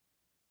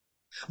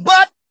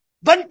but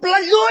ban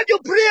pelayut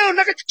yung priyo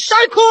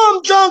nakasaykom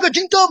jong ka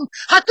jingtom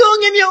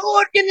hatung yung yung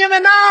ut yung yung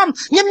anam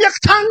yung yung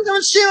tang yung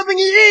siya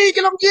bangi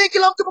kilom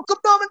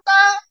kumukupto man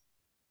ta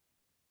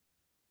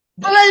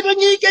balay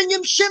bangi kan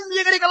yung sim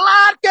yung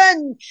kalat kan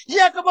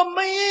yung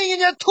kapamay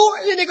yung tu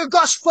yung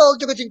gospel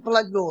yung jing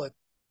pelayut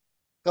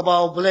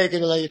kabaw balay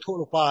kan yung tu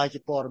lupa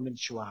yung pormin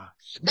siya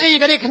di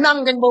kani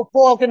kanang kan mo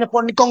po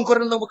kinapon ni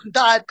kongkoran ng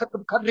makandahit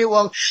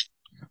kadriwang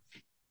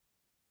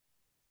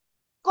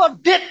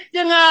Kodit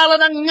yung ngalan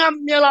ng ngam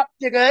nilap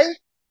niya kay.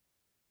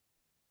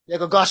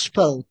 Yung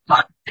gospel.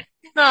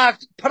 Na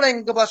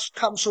parang kabas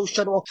come so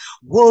shadow.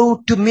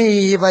 Woe to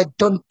me if I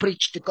don't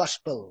preach the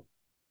gospel.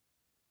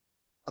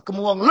 Ako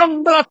muwang lang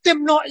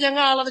balatim no yung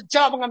ngalan ng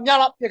jabang ngam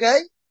nilap niya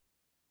kay.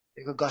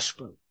 Yung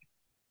gospel.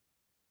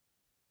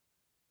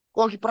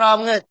 Kung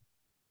kiparangat.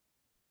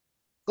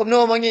 Kung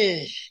no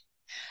mangi.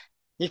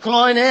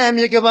 Ikloy na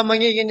em yung kaba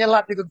mangi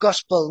nilap yung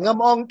gospel.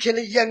 Ngamong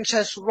kiliyang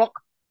sa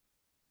rock.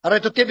 Aray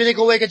to tibi ni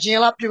ko ka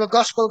jinglap yung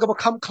gospel ka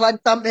bakam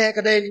klantam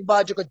ka dahil ba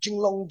yung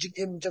jinglong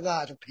jingim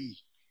jaga yung pi.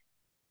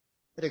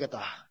 Hindi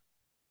kata.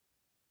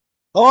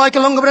 Oh,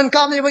 ikalong gabran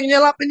kami yung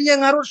jinglap niya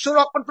nga harus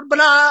surak pan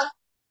perbana.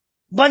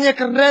 Banyak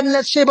keren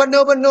let's say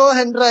bano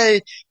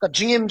Henry ka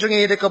jingim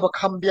jungi de ka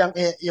bakambiang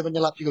ia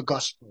menyelap juga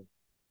gospel.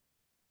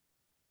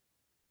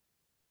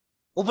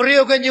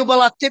 Ubrio kan you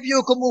balatip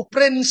you kamu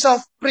prince of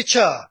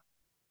preacher.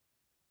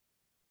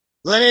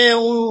 Lani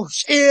u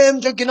sim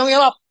jung kinong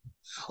yelap.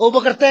 O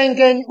bakarteng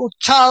kan u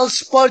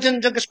Charles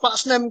Spurgeon jung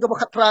kespasnem ka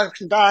bakatra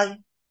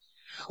sindai.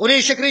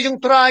 Uni syakri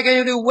jung try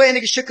kan you wen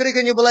ki syakri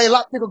kan you balai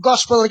lap ni ka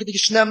gospel ki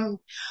kisnem.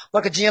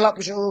 Baka jingelap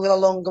ki jung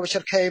long ka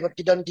syarkai bat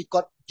ki dan ki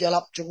kot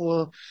jalap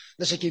jung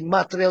nasi ki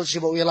material si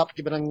bawa yelap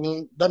ki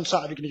benang dan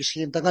sa abi ki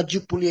kiskim tanga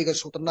jupuli ka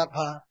sultanat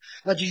ha.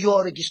 Ngaji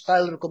yori ki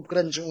style kum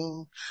keren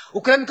jung.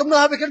 Ukren kum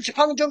na abi kan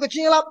sipang jung ka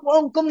jingelap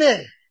wong kum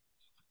ne.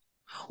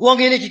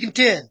 Wong ini ki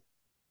kintin.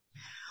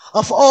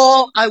 Of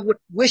all, I would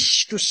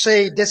wish to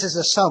say this is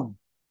a sum.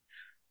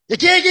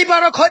 Iki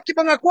barakot ki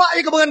pangakwa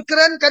ika bangan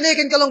keren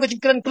kanikin kalong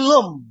kajing keren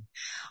pelum.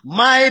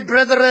 My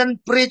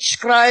brethren preach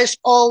Christ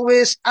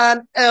always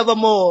and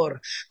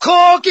evermore.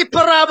 Ko ki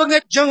para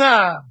banget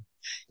jonga.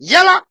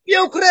 Yalak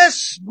yo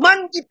Chris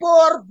man ki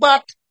por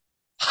bat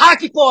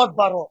haki por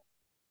baro.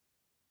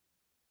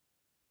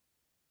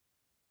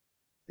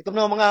 Ikam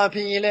no mga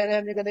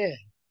pingilan ni kani.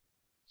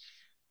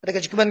 Ada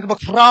kajikuman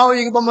kabak frau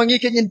yang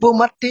pamangikin yin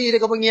bumati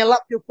ada kabang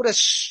yalap yo Chris.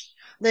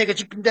 Ne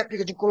kajikindap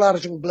ni kajikular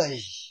jung blay.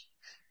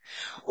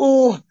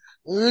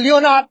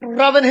 Leonard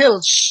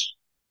Ravenhills.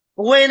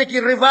 When ki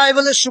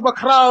revivalist suba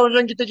crowd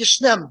ang kita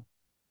gisnem.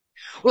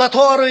 Ula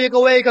toro yung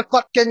kaway ka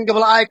kotken ka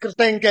bala ay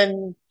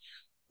kertengken.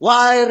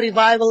 Why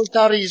revival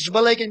taris?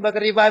 Balikin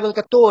baga revival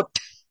ka tot.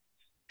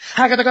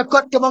 Haka ka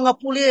kot ka mga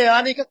puli.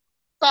 Ani ka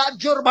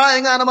tajur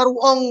bahay nga na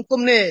maruong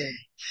kumne.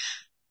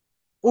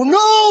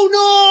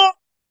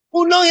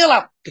 Unong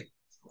yalap.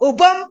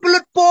 Ubam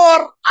pelut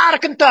por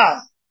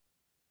arkenta.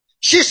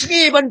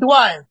 Sisngi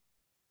banduay.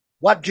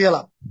 What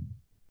yalap?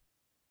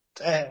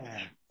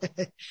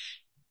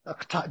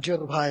 Ak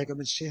takjur bhai ka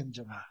mesin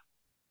janga.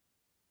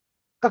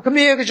 Ka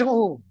kami ka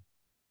jung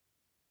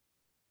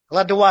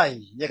kala dawai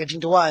ya ka jing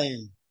dawai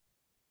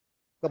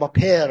ka ba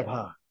pair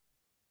bha.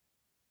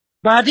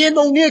 Badin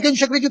ong ni kan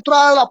syakri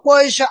jutra la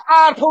poi sa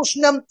ar pos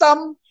nam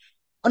tam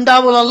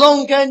anda wala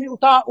long kan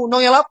uta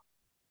unong yalap.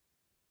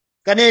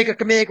 Kane ka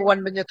kami ka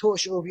wan menya tho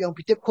shu yang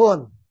pitip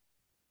kon.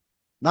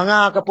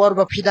 Mga ka por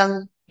ba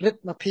pidang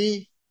rit na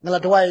pi ngala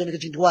dawai ni ka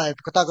jing dawai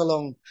kata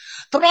kalong.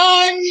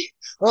 Try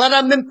lada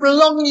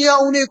mempelong ya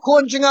uni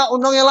kon jinga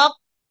unong yalap.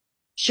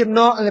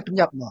 Simno ang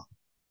penyap mo.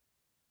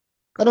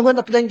 Kanong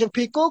na pedang jang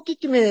piko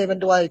kikime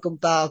banduay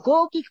kumta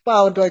ko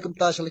kikpa banduay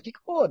kumta sa laki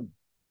kon.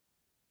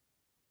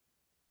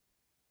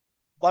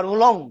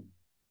 Barulong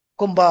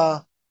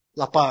kumba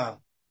lapa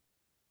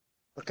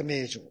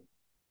pagkamejo.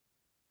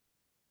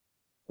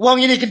 Wang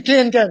ini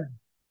kintin kan.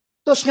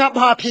 Tos nga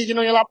pa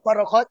pigino yung lap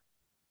parakot.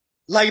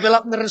 Lagi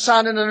belap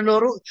narasanan na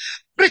nanuro.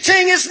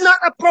 Preaching is not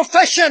a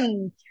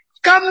profession.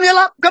 Kam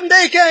nilap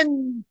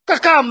kamdaiken.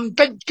 Kakam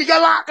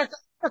kagala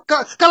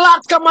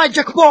kalat kamay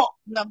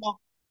jakpo. Namo.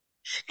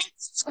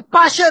 It's a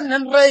passion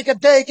and ray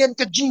kadaken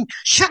kajing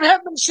should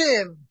have been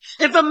seen.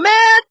 If a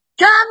man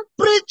can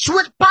preach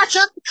with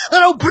passion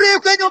and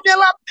obreo kanyo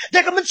nilap.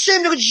 They come and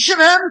sing you should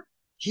have.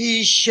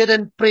 He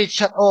shouldn't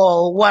preach at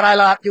all. What I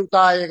like you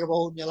tayo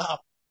kabahon nilap.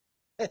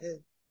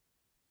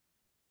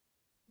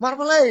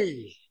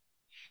 Marmalay.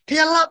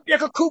 Tialap ya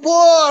ke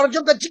kubur,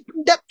 jom ka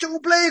jipendap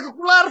jom play ke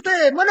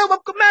kularte. Mana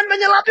bab kemen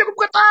menyalap ya ke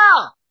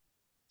kata.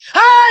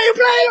 Hai,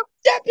 play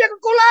dap ya ke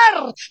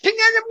kular.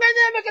 Tinggalnya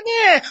macam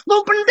ni.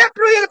 Mau pendap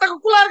lu ya kata ke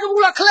kular ke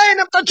mula klay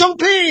nam ta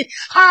jongpi.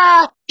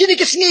 Ha, kini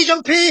ke sini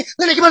jongpi,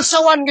 ngene ke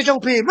sawan ke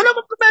jongpi. Mana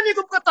bab kemen ya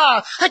ke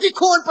kata. Haki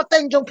kon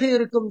pateng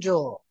jongpi rikum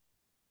jo.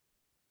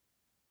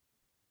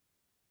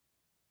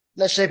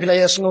 Let's say pila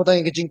ya sengaw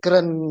tayong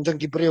kajingkeren jang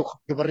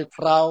gibriok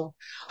frau.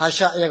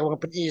 Hasya ya mga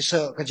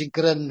penisa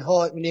kajingkeren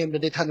ho minim na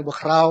ditan ba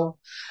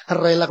frau.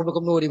 Haray la kumno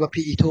kumno di ba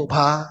pi ito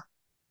pa.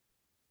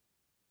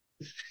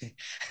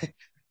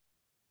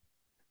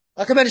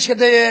 Akamen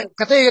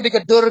katay di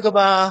kadur ka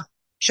ba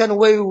siyan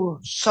way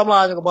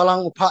sama ka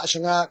balang upa siya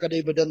nga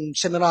kaday badan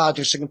seminar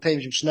yung second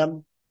time yung sinam.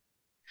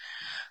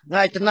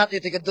 Nga itanat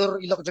iti kadur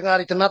ilok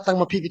jang itanat tang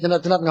mapipit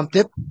na itanat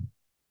ngamtip.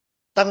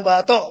 Tang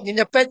bato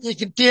ginyapet ni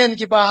kintian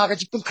ki baha ka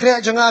jipun krea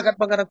janga kat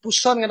bangarang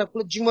pusan nga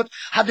nagpulat jimot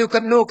hadu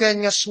kan no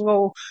ken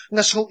ngasngo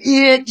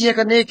iet ya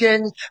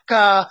kaneken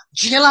ka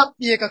jingelap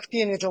ya ka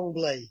kitin nga jong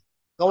blay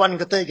kawan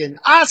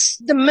kategen as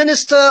the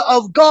minister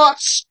of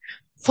God's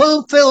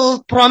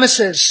fulfilled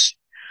promises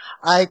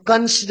I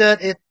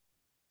consider it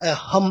a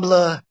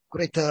humbler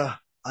greater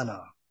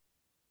honor.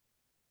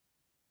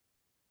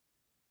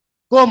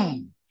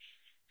 Kum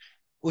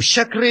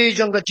usyakri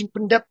jang ka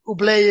jimpendap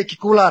ublay ki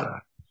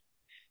kular.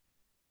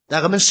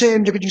 Daga man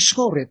sem jaga jing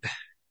skorit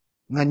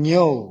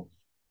nganyo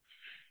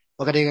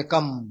pagade ka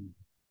kam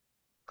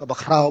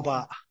kabakraw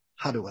ba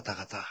hadu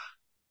kata-kata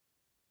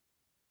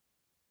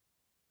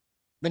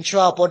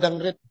menswa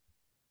podang rit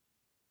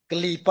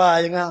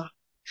kelipa nga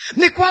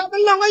nikwal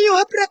lang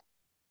ayo hapret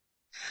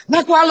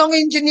nakwalong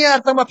engineer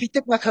tang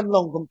mapitip nga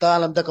kanlong kum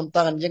talam da kum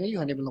tangan yang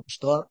iyo ni belum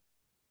store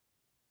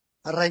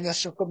Aray nga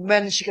sa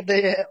komen si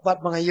kadaya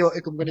bat mga yo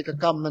ikum gani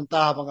kakam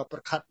nanta mga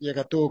perkat ya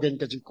katugin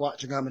ka jingkwa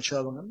jinga man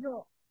siya mga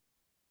yo.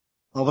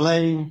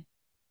 Mabalay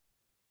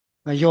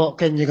nga yo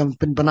ken ya kam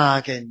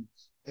pinpanaken.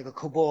 Ika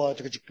kubo at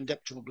kajipindep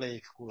chung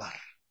blay kular.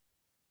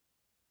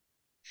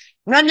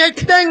 Nganyay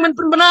kiteng man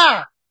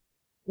pinpana.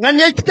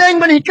 Nganyay kiteng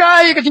man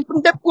hikay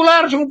kajipindep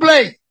kular chung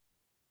blay.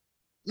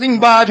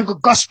 Lingba chung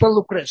gospel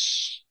lukres.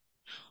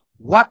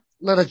 Wat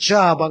la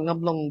raja bang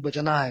ngamlong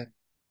bajanay.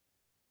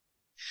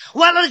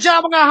 Wat la raja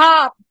bang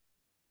ahap.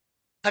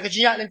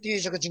 Hagajiya ng tiyo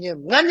sa kajingim.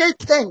 Nganyay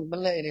kiteng man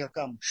la ini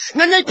kakam.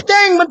 Nganyay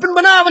kiteng man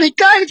pinpana man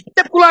hikay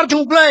kajipindep kular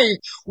chung blay.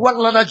 Wat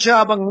la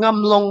raja bang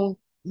ngamlong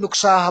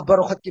luksa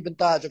barokat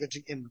kibenta sa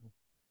kajingim.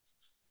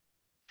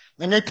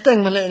 Nganyay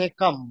kiteng man la ini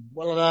kakam.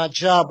 Wala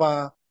raja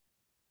ba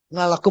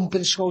ngala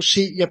kumpins ko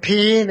si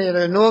yapi ni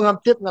reno ngam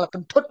tip ngala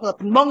pentut ngala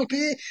penmong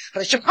yapi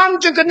hari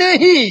sepang jeng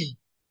kenehi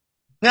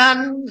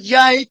ngan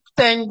yai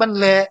teng ban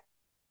le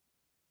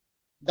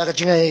daga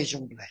jingai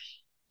jong blai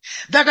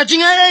daga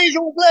jingai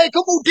jong blai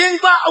kemudian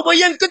ba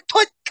awayan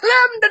ketut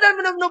klam dan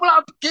menam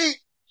bala apki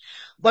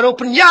baru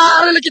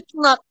penyar lagi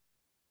tenat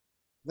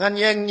ngan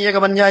yang ye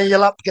kaman nyai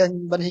yalap kan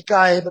ban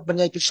hikai ban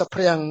nyai kisah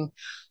priang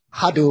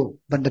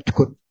hadu ban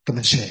detkut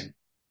kemensen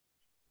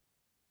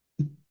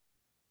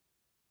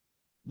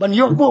ban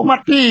yokbo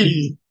mati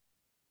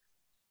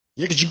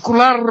ye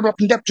jingkular ba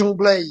pendap jong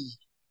blai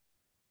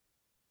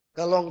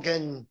kalong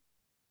ken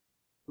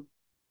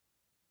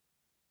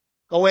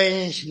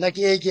kawai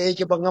lagi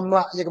eki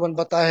bangamla ye kaman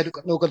batay du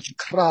no kan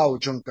kraw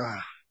jongka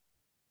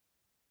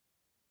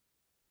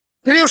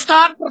Tiri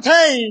ustad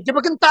pertai je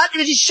bakin tat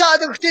ye sha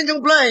de ktin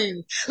jong blai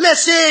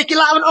let's say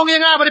kilawan ong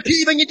yang ba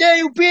pi ban ye de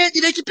ubit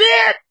ye ki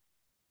pit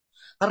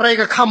arai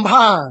ka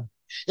khamba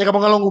ye ka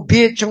bangalong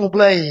ubit jong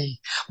blai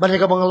ban ye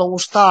ka bangalong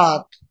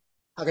ustad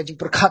aga jing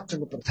perkhat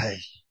jong pertai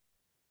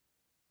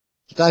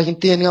kita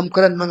hintien ngam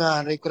keren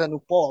mga rai keren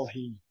upol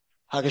hi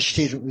aga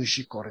shtiru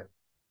ushi koren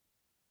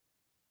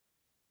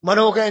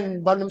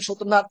Manoken banum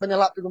sutunat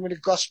penyalap di komedi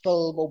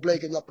gospel mau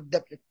blay ke la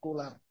pedep ke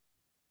kular.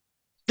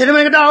 Jadi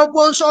mereka dah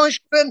pun so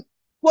spend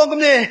wong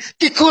kemne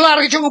ki kular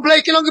ke jong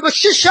blay ke long ke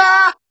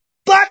shisha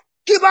bat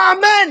ki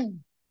bamen.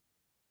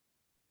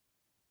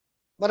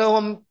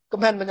 Manum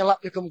kemen menyalap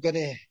ke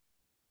komedi.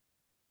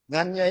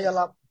 Nganya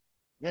yalap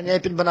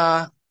nganya pin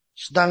bana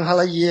sedang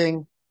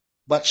halayeng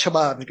bat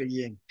shabar ke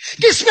yeng.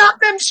 Ki snap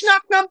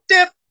nam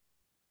tip.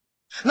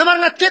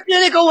 Namar ngatip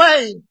ni ko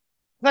way.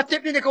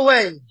 Ngatip ni ko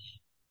way.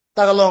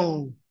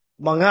 Tagalong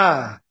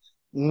mga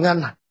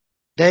ngan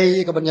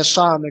day ka banya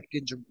sa mek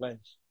kin jung play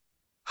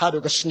hado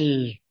ka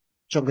sni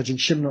jong ka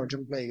jing shimno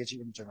jung play ka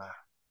jing janga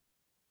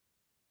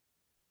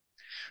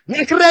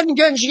ni kren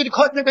gen jing ki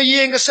khot ka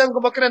yeng ka sam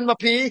ka bakren ma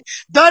pi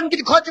dan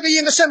ki khot ka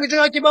yeng ka sam ki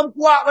janga ki bam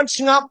kwa man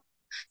singap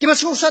ki ma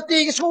su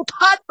sati ki su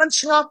that man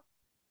singap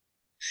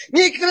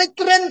ni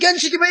kren gen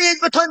si ki ba yeng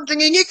baton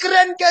jing ni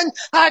kren gen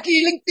ha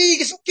ki ling ti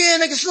ki suke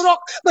na ki surok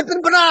man pen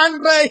banan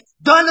rai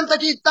dan nam ta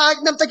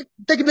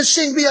ki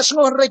mesing bi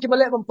asmo rai ki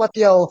bale mam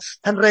patiao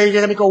han rai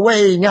ga ni ko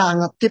wei nga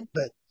ngatip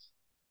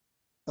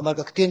Namal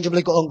kaktin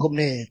jumlay ko ongkom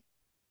ni.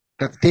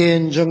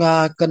 Kaktin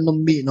junga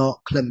kanumbi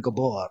no klem ko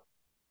bor.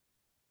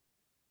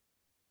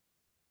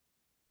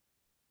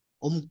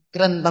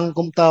 Kran tang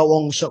kum ta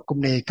wong sok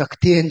kum ni.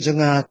 Kaktin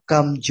junga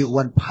kam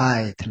juwan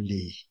pai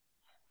tali.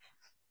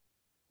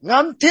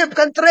 Ngam tip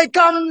kan tray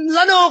kam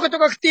lano kato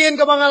kaktin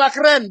ka mga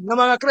lakren. Nga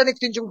mga kren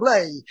iktin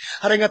jumlay.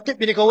 Hari nga tip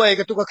ini kaway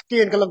kato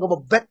kaktin ka lang ko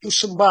mabet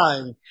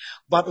usambay.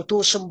 Bat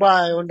utu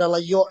sambay wanda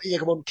layo iya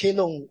kabon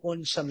kinong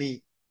on sami.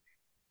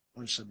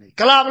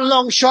 Kalam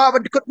long siya,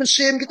 badikot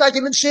mensim kita aja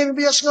mensim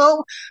bias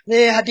ngau.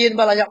 Ni hadin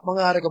balayak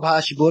mga hari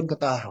kabahasibon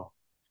kataro.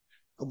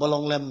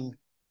 Kabalong lem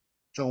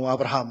jong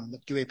Abraham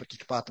nagkiwe pati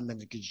kapatan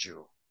ng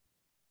nagkidyo.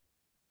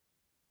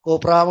 Ko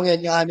pramang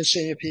yan niya amin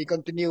siya pi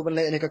continue man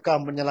lang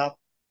kakam manyalap.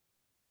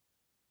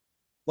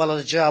 Wala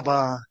na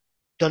jaba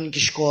don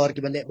kishkor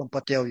kibalik bang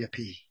patiyaw ya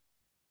pi.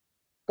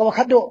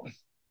 Kamakado.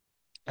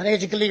 Ano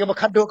yung jingkali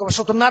kamakado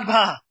kamasotunad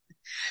ba?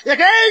 Ya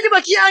kaya di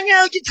ba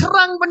kiyangel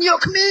kitarang banyo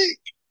kami.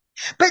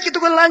 Baik itu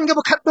kan lain ke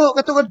bekat tu,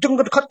 kata kan jeng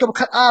dekat ke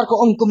bekat ar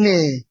ko ongkum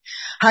ni.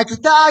 Ha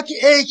kita ki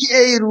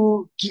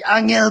ru ki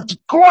angel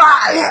ki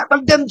kuat ya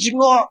pandem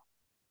jingo.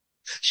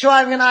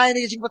 Syuai dengan air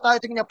ni jing betai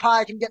tingnya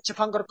pai king get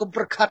sepang ko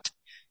berkat.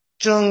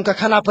 Jeng ka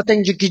kana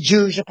peteng jeng ki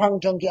ju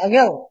sepang jeng ki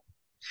angel.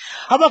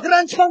 Apa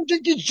keran sepang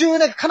jeng ki ju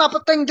na kana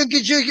peteng jeng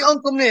ki ju ki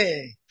ongkum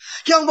ni.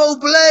 Yang bau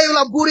belai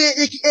la buri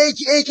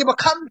eki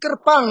bakam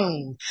kerpang.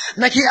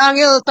 Naki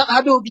angel tak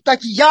hadu kita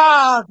ki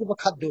ya ki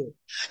bakadu.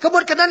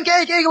 Kabut kanan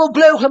kay bau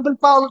belai hambal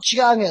paulut si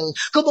angel.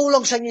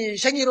 Kabulong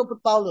sangi rumput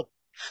paulut.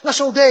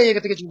 Nasogay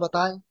ketika jing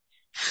batay.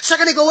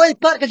 Sakali ko way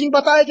par kajing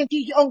batay kang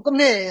ki ongkom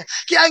ni.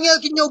 Ki angel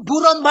ki nyo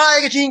buram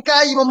bay kajing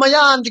kay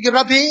mamayan jing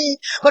rabi.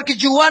 Par ki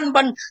juan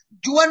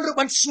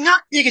rupan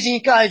singak ye kajing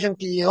kay jing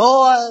ki.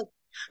 Oh,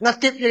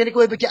 ngatip yang ni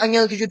ko bagi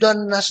angel ki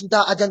judan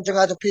nasinta ajan jang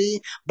aja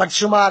pi ban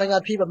sumar nga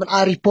pi ban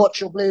a report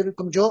so play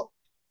kum jo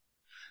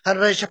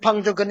harai sapang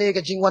jo kani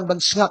ka jingwan ban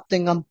sngap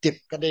tengam tip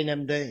kadai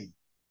nem dai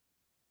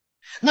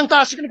nang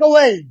ta sik ni ko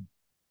wei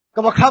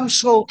Kama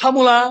kamso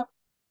tamula.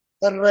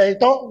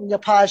 Rito nya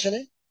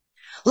pasane.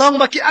 Long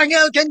baki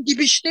angel kan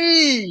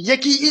gibishti.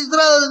 Yaki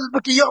Israel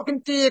baki yok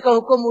kinti ka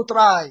hukum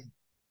utray.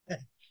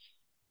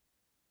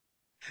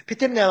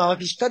 Pitim na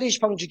mga study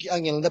sa pangjuki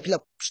angel. Na pila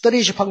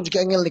study sa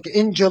pangjuki angel like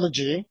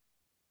angelology.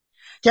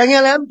 Kaya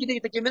ngalam kita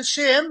kita kimen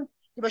sim.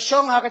 Kiba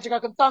syong ha kachika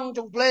kentang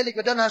jong play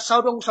like dan ha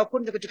saudong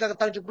sapun kachika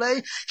kentang jong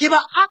play. Kiba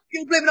up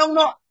yung play nong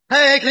no.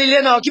 Hey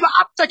kalian no. Kiba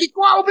up sa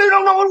kikwa play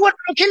nong no. What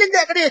killing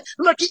that kadi.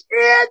 Maki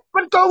it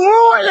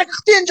pantongo ya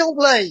kaktian jong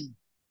play.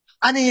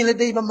 Ani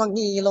hiladay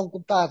mamangi ilong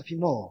kunta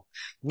pimo.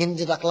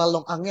 Ngin jidak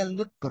lalong angel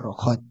lut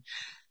berokot.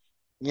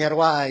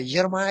 Yerwa,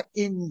 yerma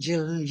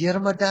angel,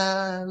 yerma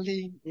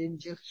darling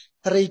angel.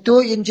 Hari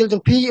itu angel jeng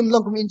pi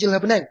imlong kum angel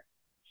habeneng.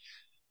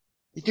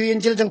 Itu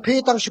angel jeng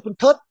pi tang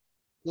sipuntot.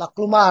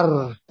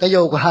 Laklumar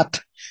kayo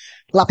kahat.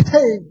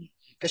 Laptay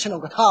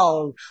kasanong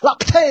kataw.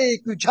 Laptay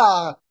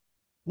kuja.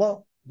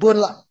 Mo bun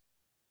la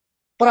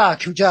pra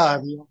kuja.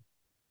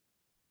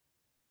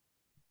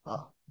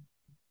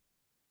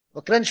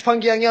 Keren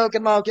sepanggi angel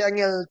kan mau ki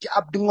angel ki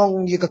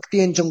abdungong ki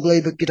kaktien jong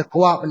glay kita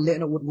kuat le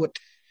na wood.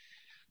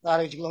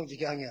 Lari jeng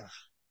jiki angel.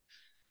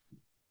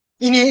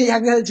 Ini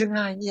angel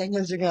jengah, ini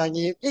angel jengah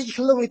ni.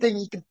 Kalau kita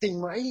ni penting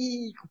mah,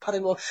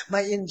 kumparin mo, my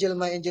angel,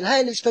 my angel.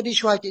 Hai, let's study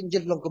shua ki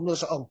angel long kumlo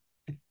sa ong.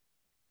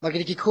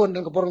 Magi ki kon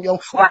dan kaporong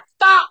yung, what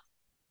the?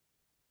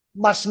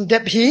 Mas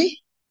ndep hi?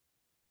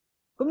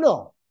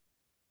 Kumlo?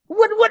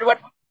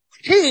 What?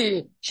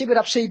 Hi, si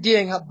berap say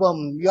dieng ha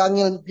bom. Yung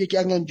angel, yung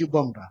angel ju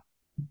bom ba?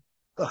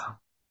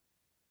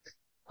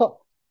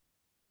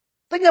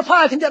 Tanya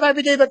pa, tidak ada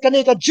beda kan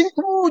ka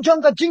jingku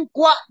jang ka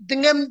jingkwa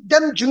dengan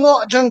dem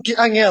jengok jang ki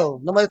angel.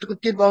 Nama itu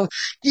kutin bang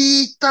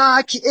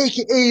kita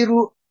ki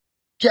ru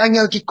ki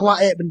angel ki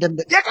kwa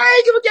bendem. Ya kai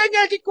ki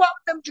angel ki kwa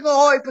bendem jengok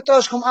hoy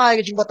Petros kum ai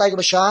ki jingbatay ko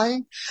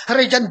basyay.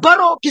 Hari jan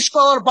baro ki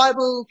scholar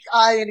Bible ki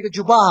ai ni ki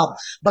jubab.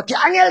 Ba ki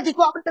angel ki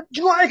kwa bendem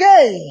jengok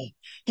ai.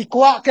 Ki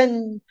kwa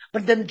kan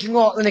bendem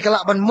jengok ni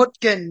kala ban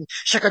mutken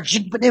syaka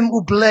jibbem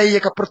ublay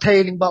ka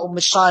pertailing ba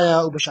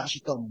Messiah ubasya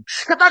sitom.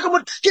 Kata ko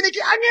kini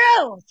ki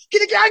angel,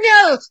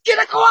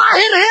 kina ko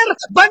her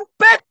ban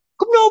pet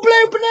kum no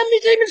ublay bendem ni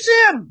jimin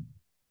sim.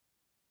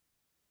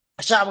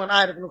 Asa man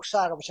ay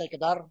nuksa ka basay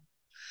kadar.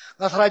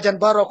 Nasrajan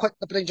baro kwat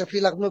na pring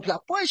pilak no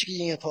pilak poy si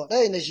king to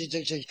dai ne si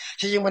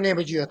yung mane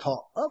ba ju to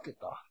okay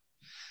to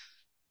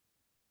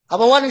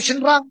abawan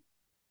sinrang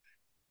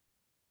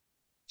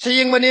si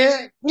yung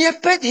mane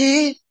ngepet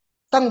hi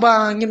tang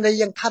ba ngim dai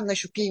yang than na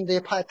shuking dai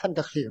phai than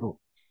da khiru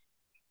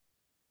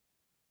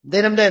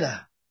dai nam dai na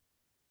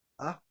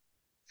ha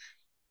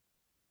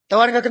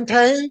tawan ka kan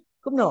thai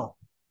kum no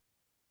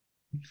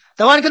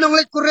tawan ka nong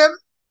lek kurem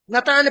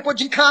nata ne po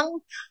jingkang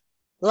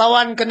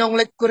lawan kenong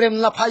lek kurem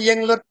la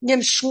phayeng lut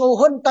ngin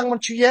snguhon tang man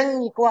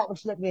chuyeng kwa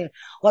man ni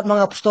wat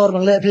mga pastor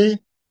mang lepi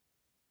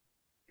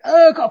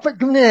ka pet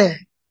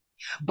gumne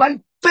ban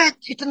pet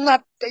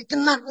itenat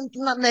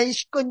na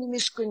iskun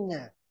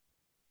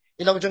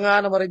ilang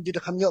jangan na marin jud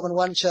kamyo man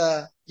wan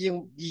sa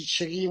yung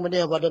sigi man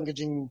ya badan ka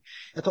jing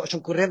ato sung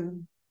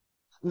kurem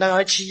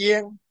na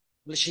chiyeng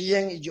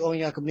ijo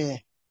ya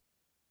kumne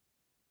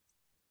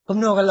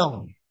kumno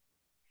kalong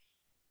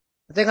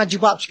ate nga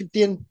jibab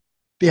skitin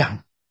piang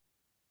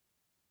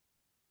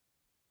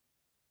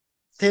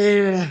te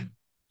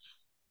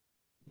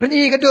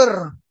beni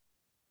kadur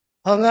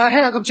hanga he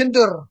kam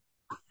sendur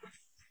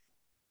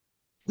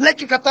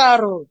leki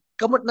kataru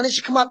kamut nani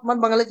sikmat man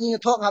bangalet ni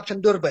thok ngap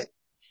sendur bai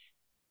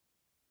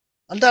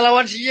anda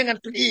lawan siyeng an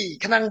tuli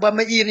kanang ba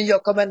mai ni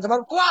yo komen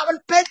sama kwa man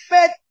pet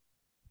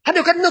hadu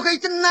kan no kay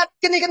tenat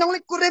kini kanong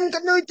lek kurem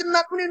kan no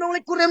tenat ni nong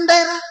lek kurem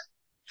daerah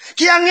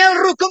ki angel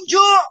ru kum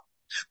jo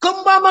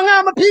kumba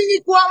mga mapingi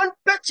kwa man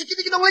pet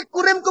sikini kanong lek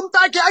kurem kum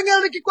ta ki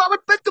angel ki kwa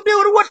man pet kum ni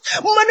urwat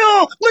mano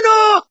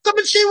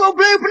kamen siwa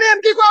blay blem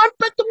ki kwa man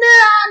pet kum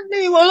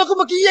ni wala ko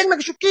makiyeng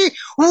nagsuki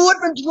uwat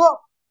man jo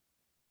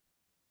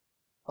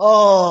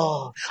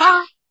oh ha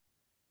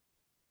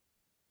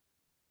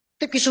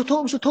tip ki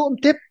sutum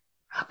tip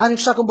aning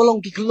sa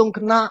kumbalong ki kulong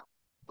kena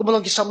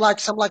kumbalong ki samlai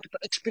ki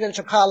experience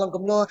sa kalang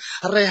kumno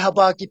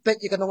rehaba ki pet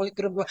ki kanong lek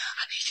kurem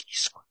ani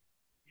sisko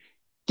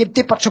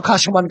kimtip pat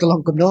sukha saman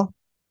kalong kumno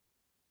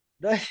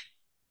dai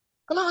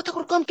kalau kata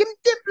kurkom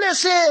kimtip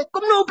lese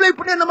kumno play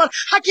punya naman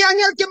haki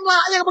angel kimla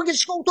yang bagi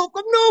skong to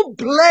kumno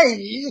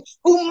play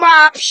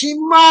umap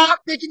simak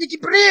de kini ki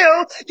bril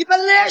ki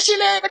balesi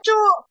le kacu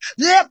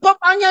le pop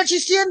angel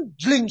sisien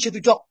jling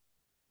situ jok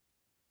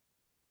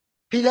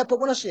pila pop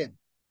na sien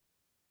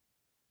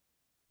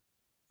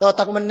to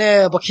tak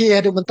mene bakhi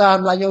hadu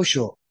mentan lanyo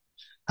syo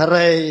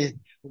harai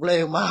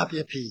play umap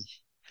ya pi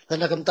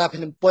tanda kamta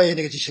pinim poy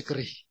ni ki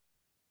sekri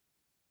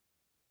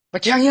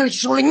bakhi angel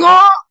sulingo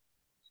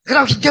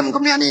Kalau jam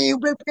kami ni,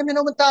 boleh pakai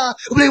minum mentah,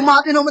 boleh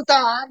mat minum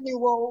mentah, ni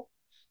wow.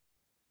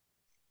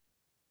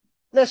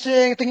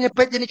 Lese tingnya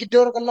pet jadi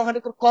kidur kalau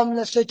ada kerkom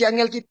lese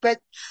jangel kipet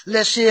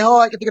lese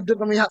hoy ketika kidur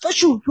kami ha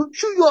su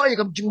yo ya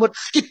kam jimut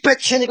kipet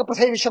sini ka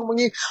pasai misang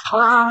mengi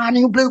ha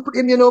ni boleh put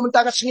em minum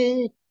mentah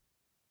kasni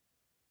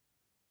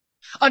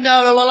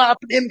ana la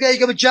put em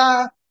kai ka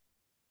baca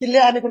kile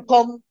ane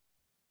kerkom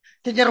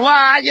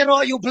Tinyarwa,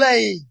 you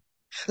play.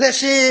 Let's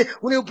see,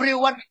 when you bring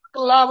one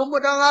club,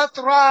 mudang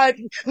tribe,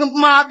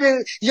 ngemad,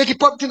 yaki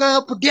pop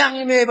juga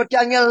pudiang ini,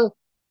 bertiangel.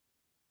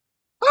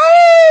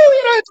 Oh,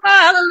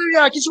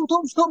 hallelujah, kisung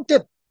tom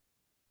tip.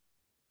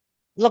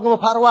 Lang mo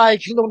parway,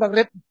 kilong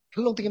nagret,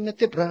 kilong tingin na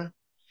tip, ra.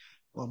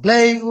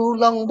 Blay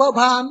ulang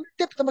babam,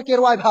 tip ta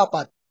makirway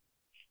papat.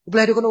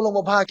 Blay do ko ulang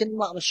babakin,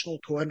 mak masung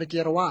tuan na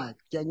kirway,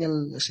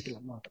 tiangel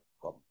sikilang mo.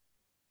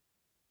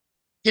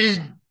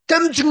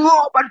 Tem jingo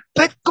ban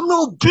pet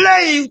kuno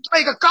blay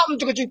try ka kam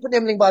to ka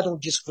punem ling ba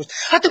Jesus Christ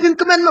hatu bim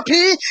kemen ma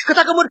pi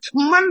kata kamu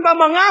man ba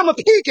manga ma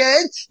pi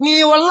ke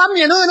ni walam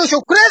ye no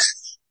so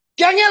Christ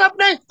kyangel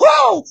apne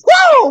wow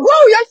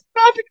ya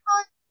traffic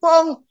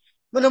pong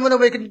mana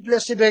baik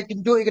bless baik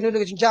do ikan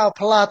do jinja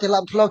pala te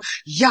lam thlong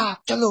ya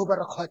chalo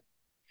bar khot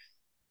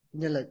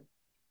nyela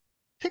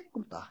thik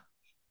kum ta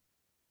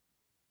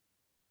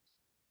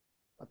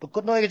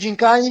tukot no ke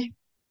jingkai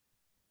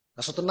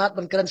asotonat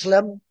ban keren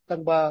slam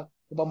tang ba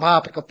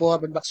bamha perkapor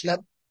ban bak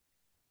slam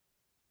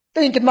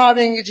tin kin ma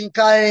ding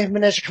jingkai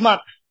menes khmat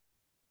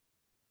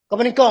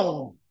kamaning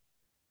kong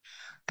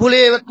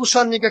pule wat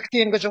pusan ni ka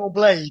tin ka jong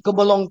oblay ko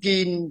bolong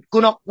kin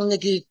kunok ni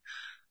ki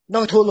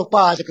nong thulo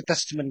pa ja ka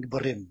testament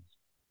berim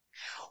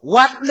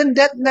wat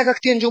lendet na ka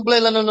tin jong oblay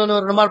lan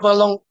no mar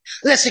bolong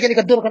lesi kan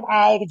ka dur kan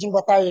ai ka jing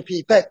batai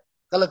pi pet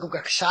kalau ku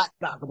ka shat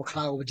ba ko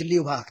khau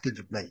jiliu ba ka tin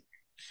jong oblay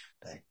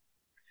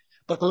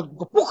pa kalau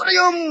ku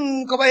pukrayom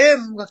ka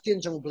bahem ka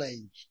tin jong oblay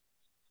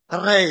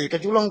aray,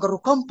 kajulang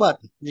karu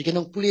kampat. Ni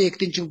kinong puli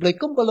tinchung blay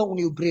kumbalong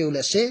ni ubreo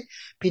lese.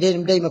 Piday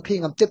nimday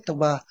maping am tip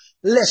taba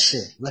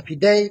lese. La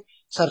piday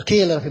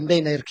sarki la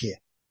pimday na irki.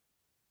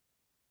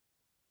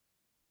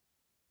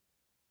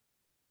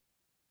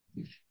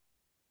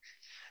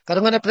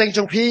 Kadang mana playing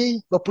jong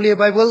pi, ba puli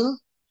Bible.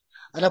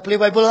 Ada puli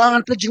Bible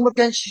angan playing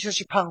mapian si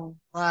sipang.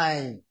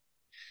 Ay.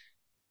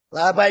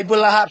 La Bible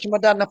lah hap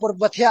simadan na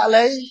purbat hiya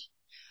lay.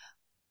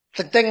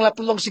 Tenteng la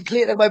pulong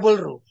sikli na Bible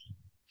ro.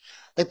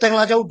 Tenteng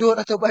la jauh dur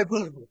atau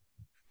Bible ro.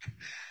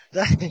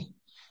 Dahil.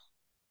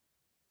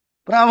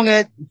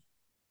 Pramangit.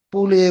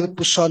 Puli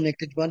puson ni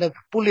mana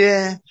puli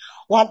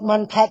wat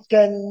man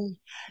patkan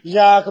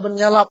ya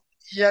kebenyalap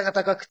ya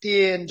kata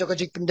ketin jika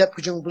jik pendap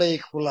kujung blay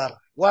kular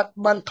wat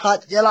man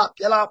pat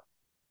yalap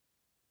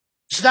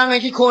sedang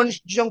iki kon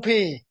jong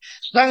pi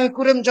sedang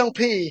kurim jong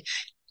pi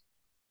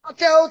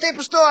atau te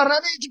pastor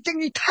ada jik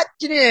ni tat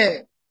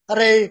ni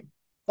are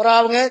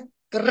perangai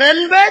keren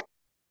bet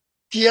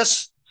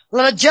kias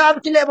lana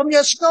jam kile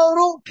pamnya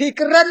skoru pi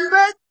keren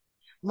bet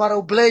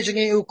maru blay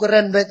jengi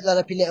keren bet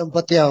lana pilih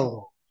empat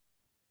yau.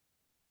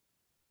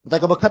 Kita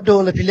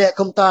kabakado na pili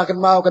kumta kan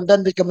mau kan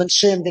dan bit kaman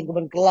sim kan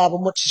kaman kelab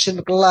umut sisin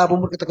kelab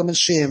umut kita kaman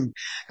sim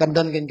kan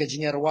dan kan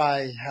kajinyar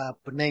wai ha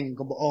peneng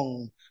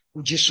kaboong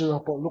ujisu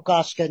po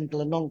Lukas kan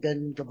kelenong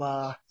kan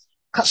kaba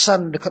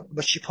kasan dekat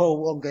basipo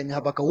ong kan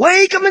haba ka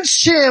wai kaman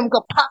sim ka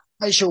pak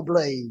ai show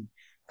blay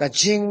ka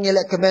jing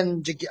yelek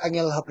kaman jigi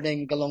angel ha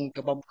peneng kalong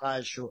kabam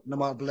ka show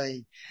nama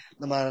blay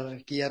nama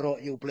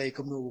kiaro yu blay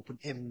kumnu pun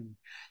em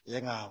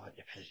yang awat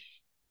ya pai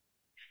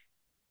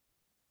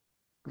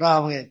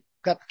rawe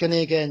kat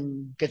kene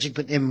ken kajing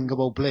pen em ga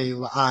bau play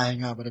wa ai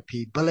nga ba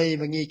pi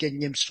balai bangi ken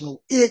nyem snu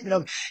ik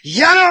no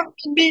ya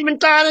bi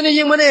mentan ni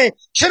yang mane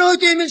chero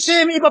ti min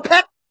sem iba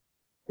pet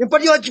yang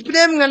padio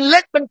jipnem ngan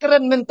lek pen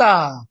keren menta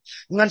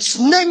ngan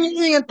sneng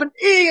ngan pen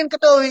ngan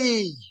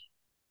katoi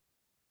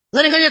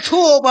ngani kanya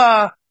thu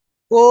ba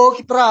o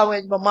ki prawe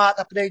ba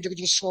mat apne jo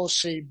jing so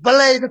se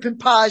balai be pen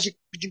pa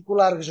jing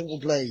kular jing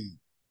ublai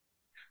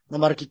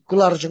namar ki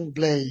kular jing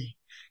ublai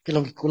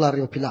kilong ki kular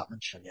yo pilak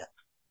man siya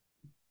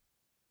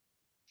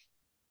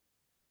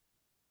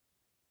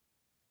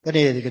cái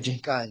này thì cái chính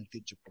cái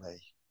cái chụp này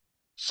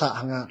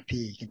xả ngã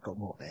thì cái cậu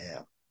một này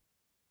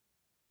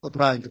có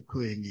trai cái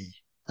khuya nghỉ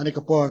anh ấy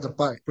có po cái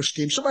phải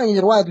Christian số bao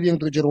nhiêu rồi thì viên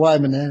tôi chỉ rồi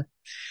mình nè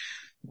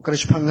cái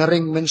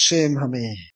pangaring men sem hame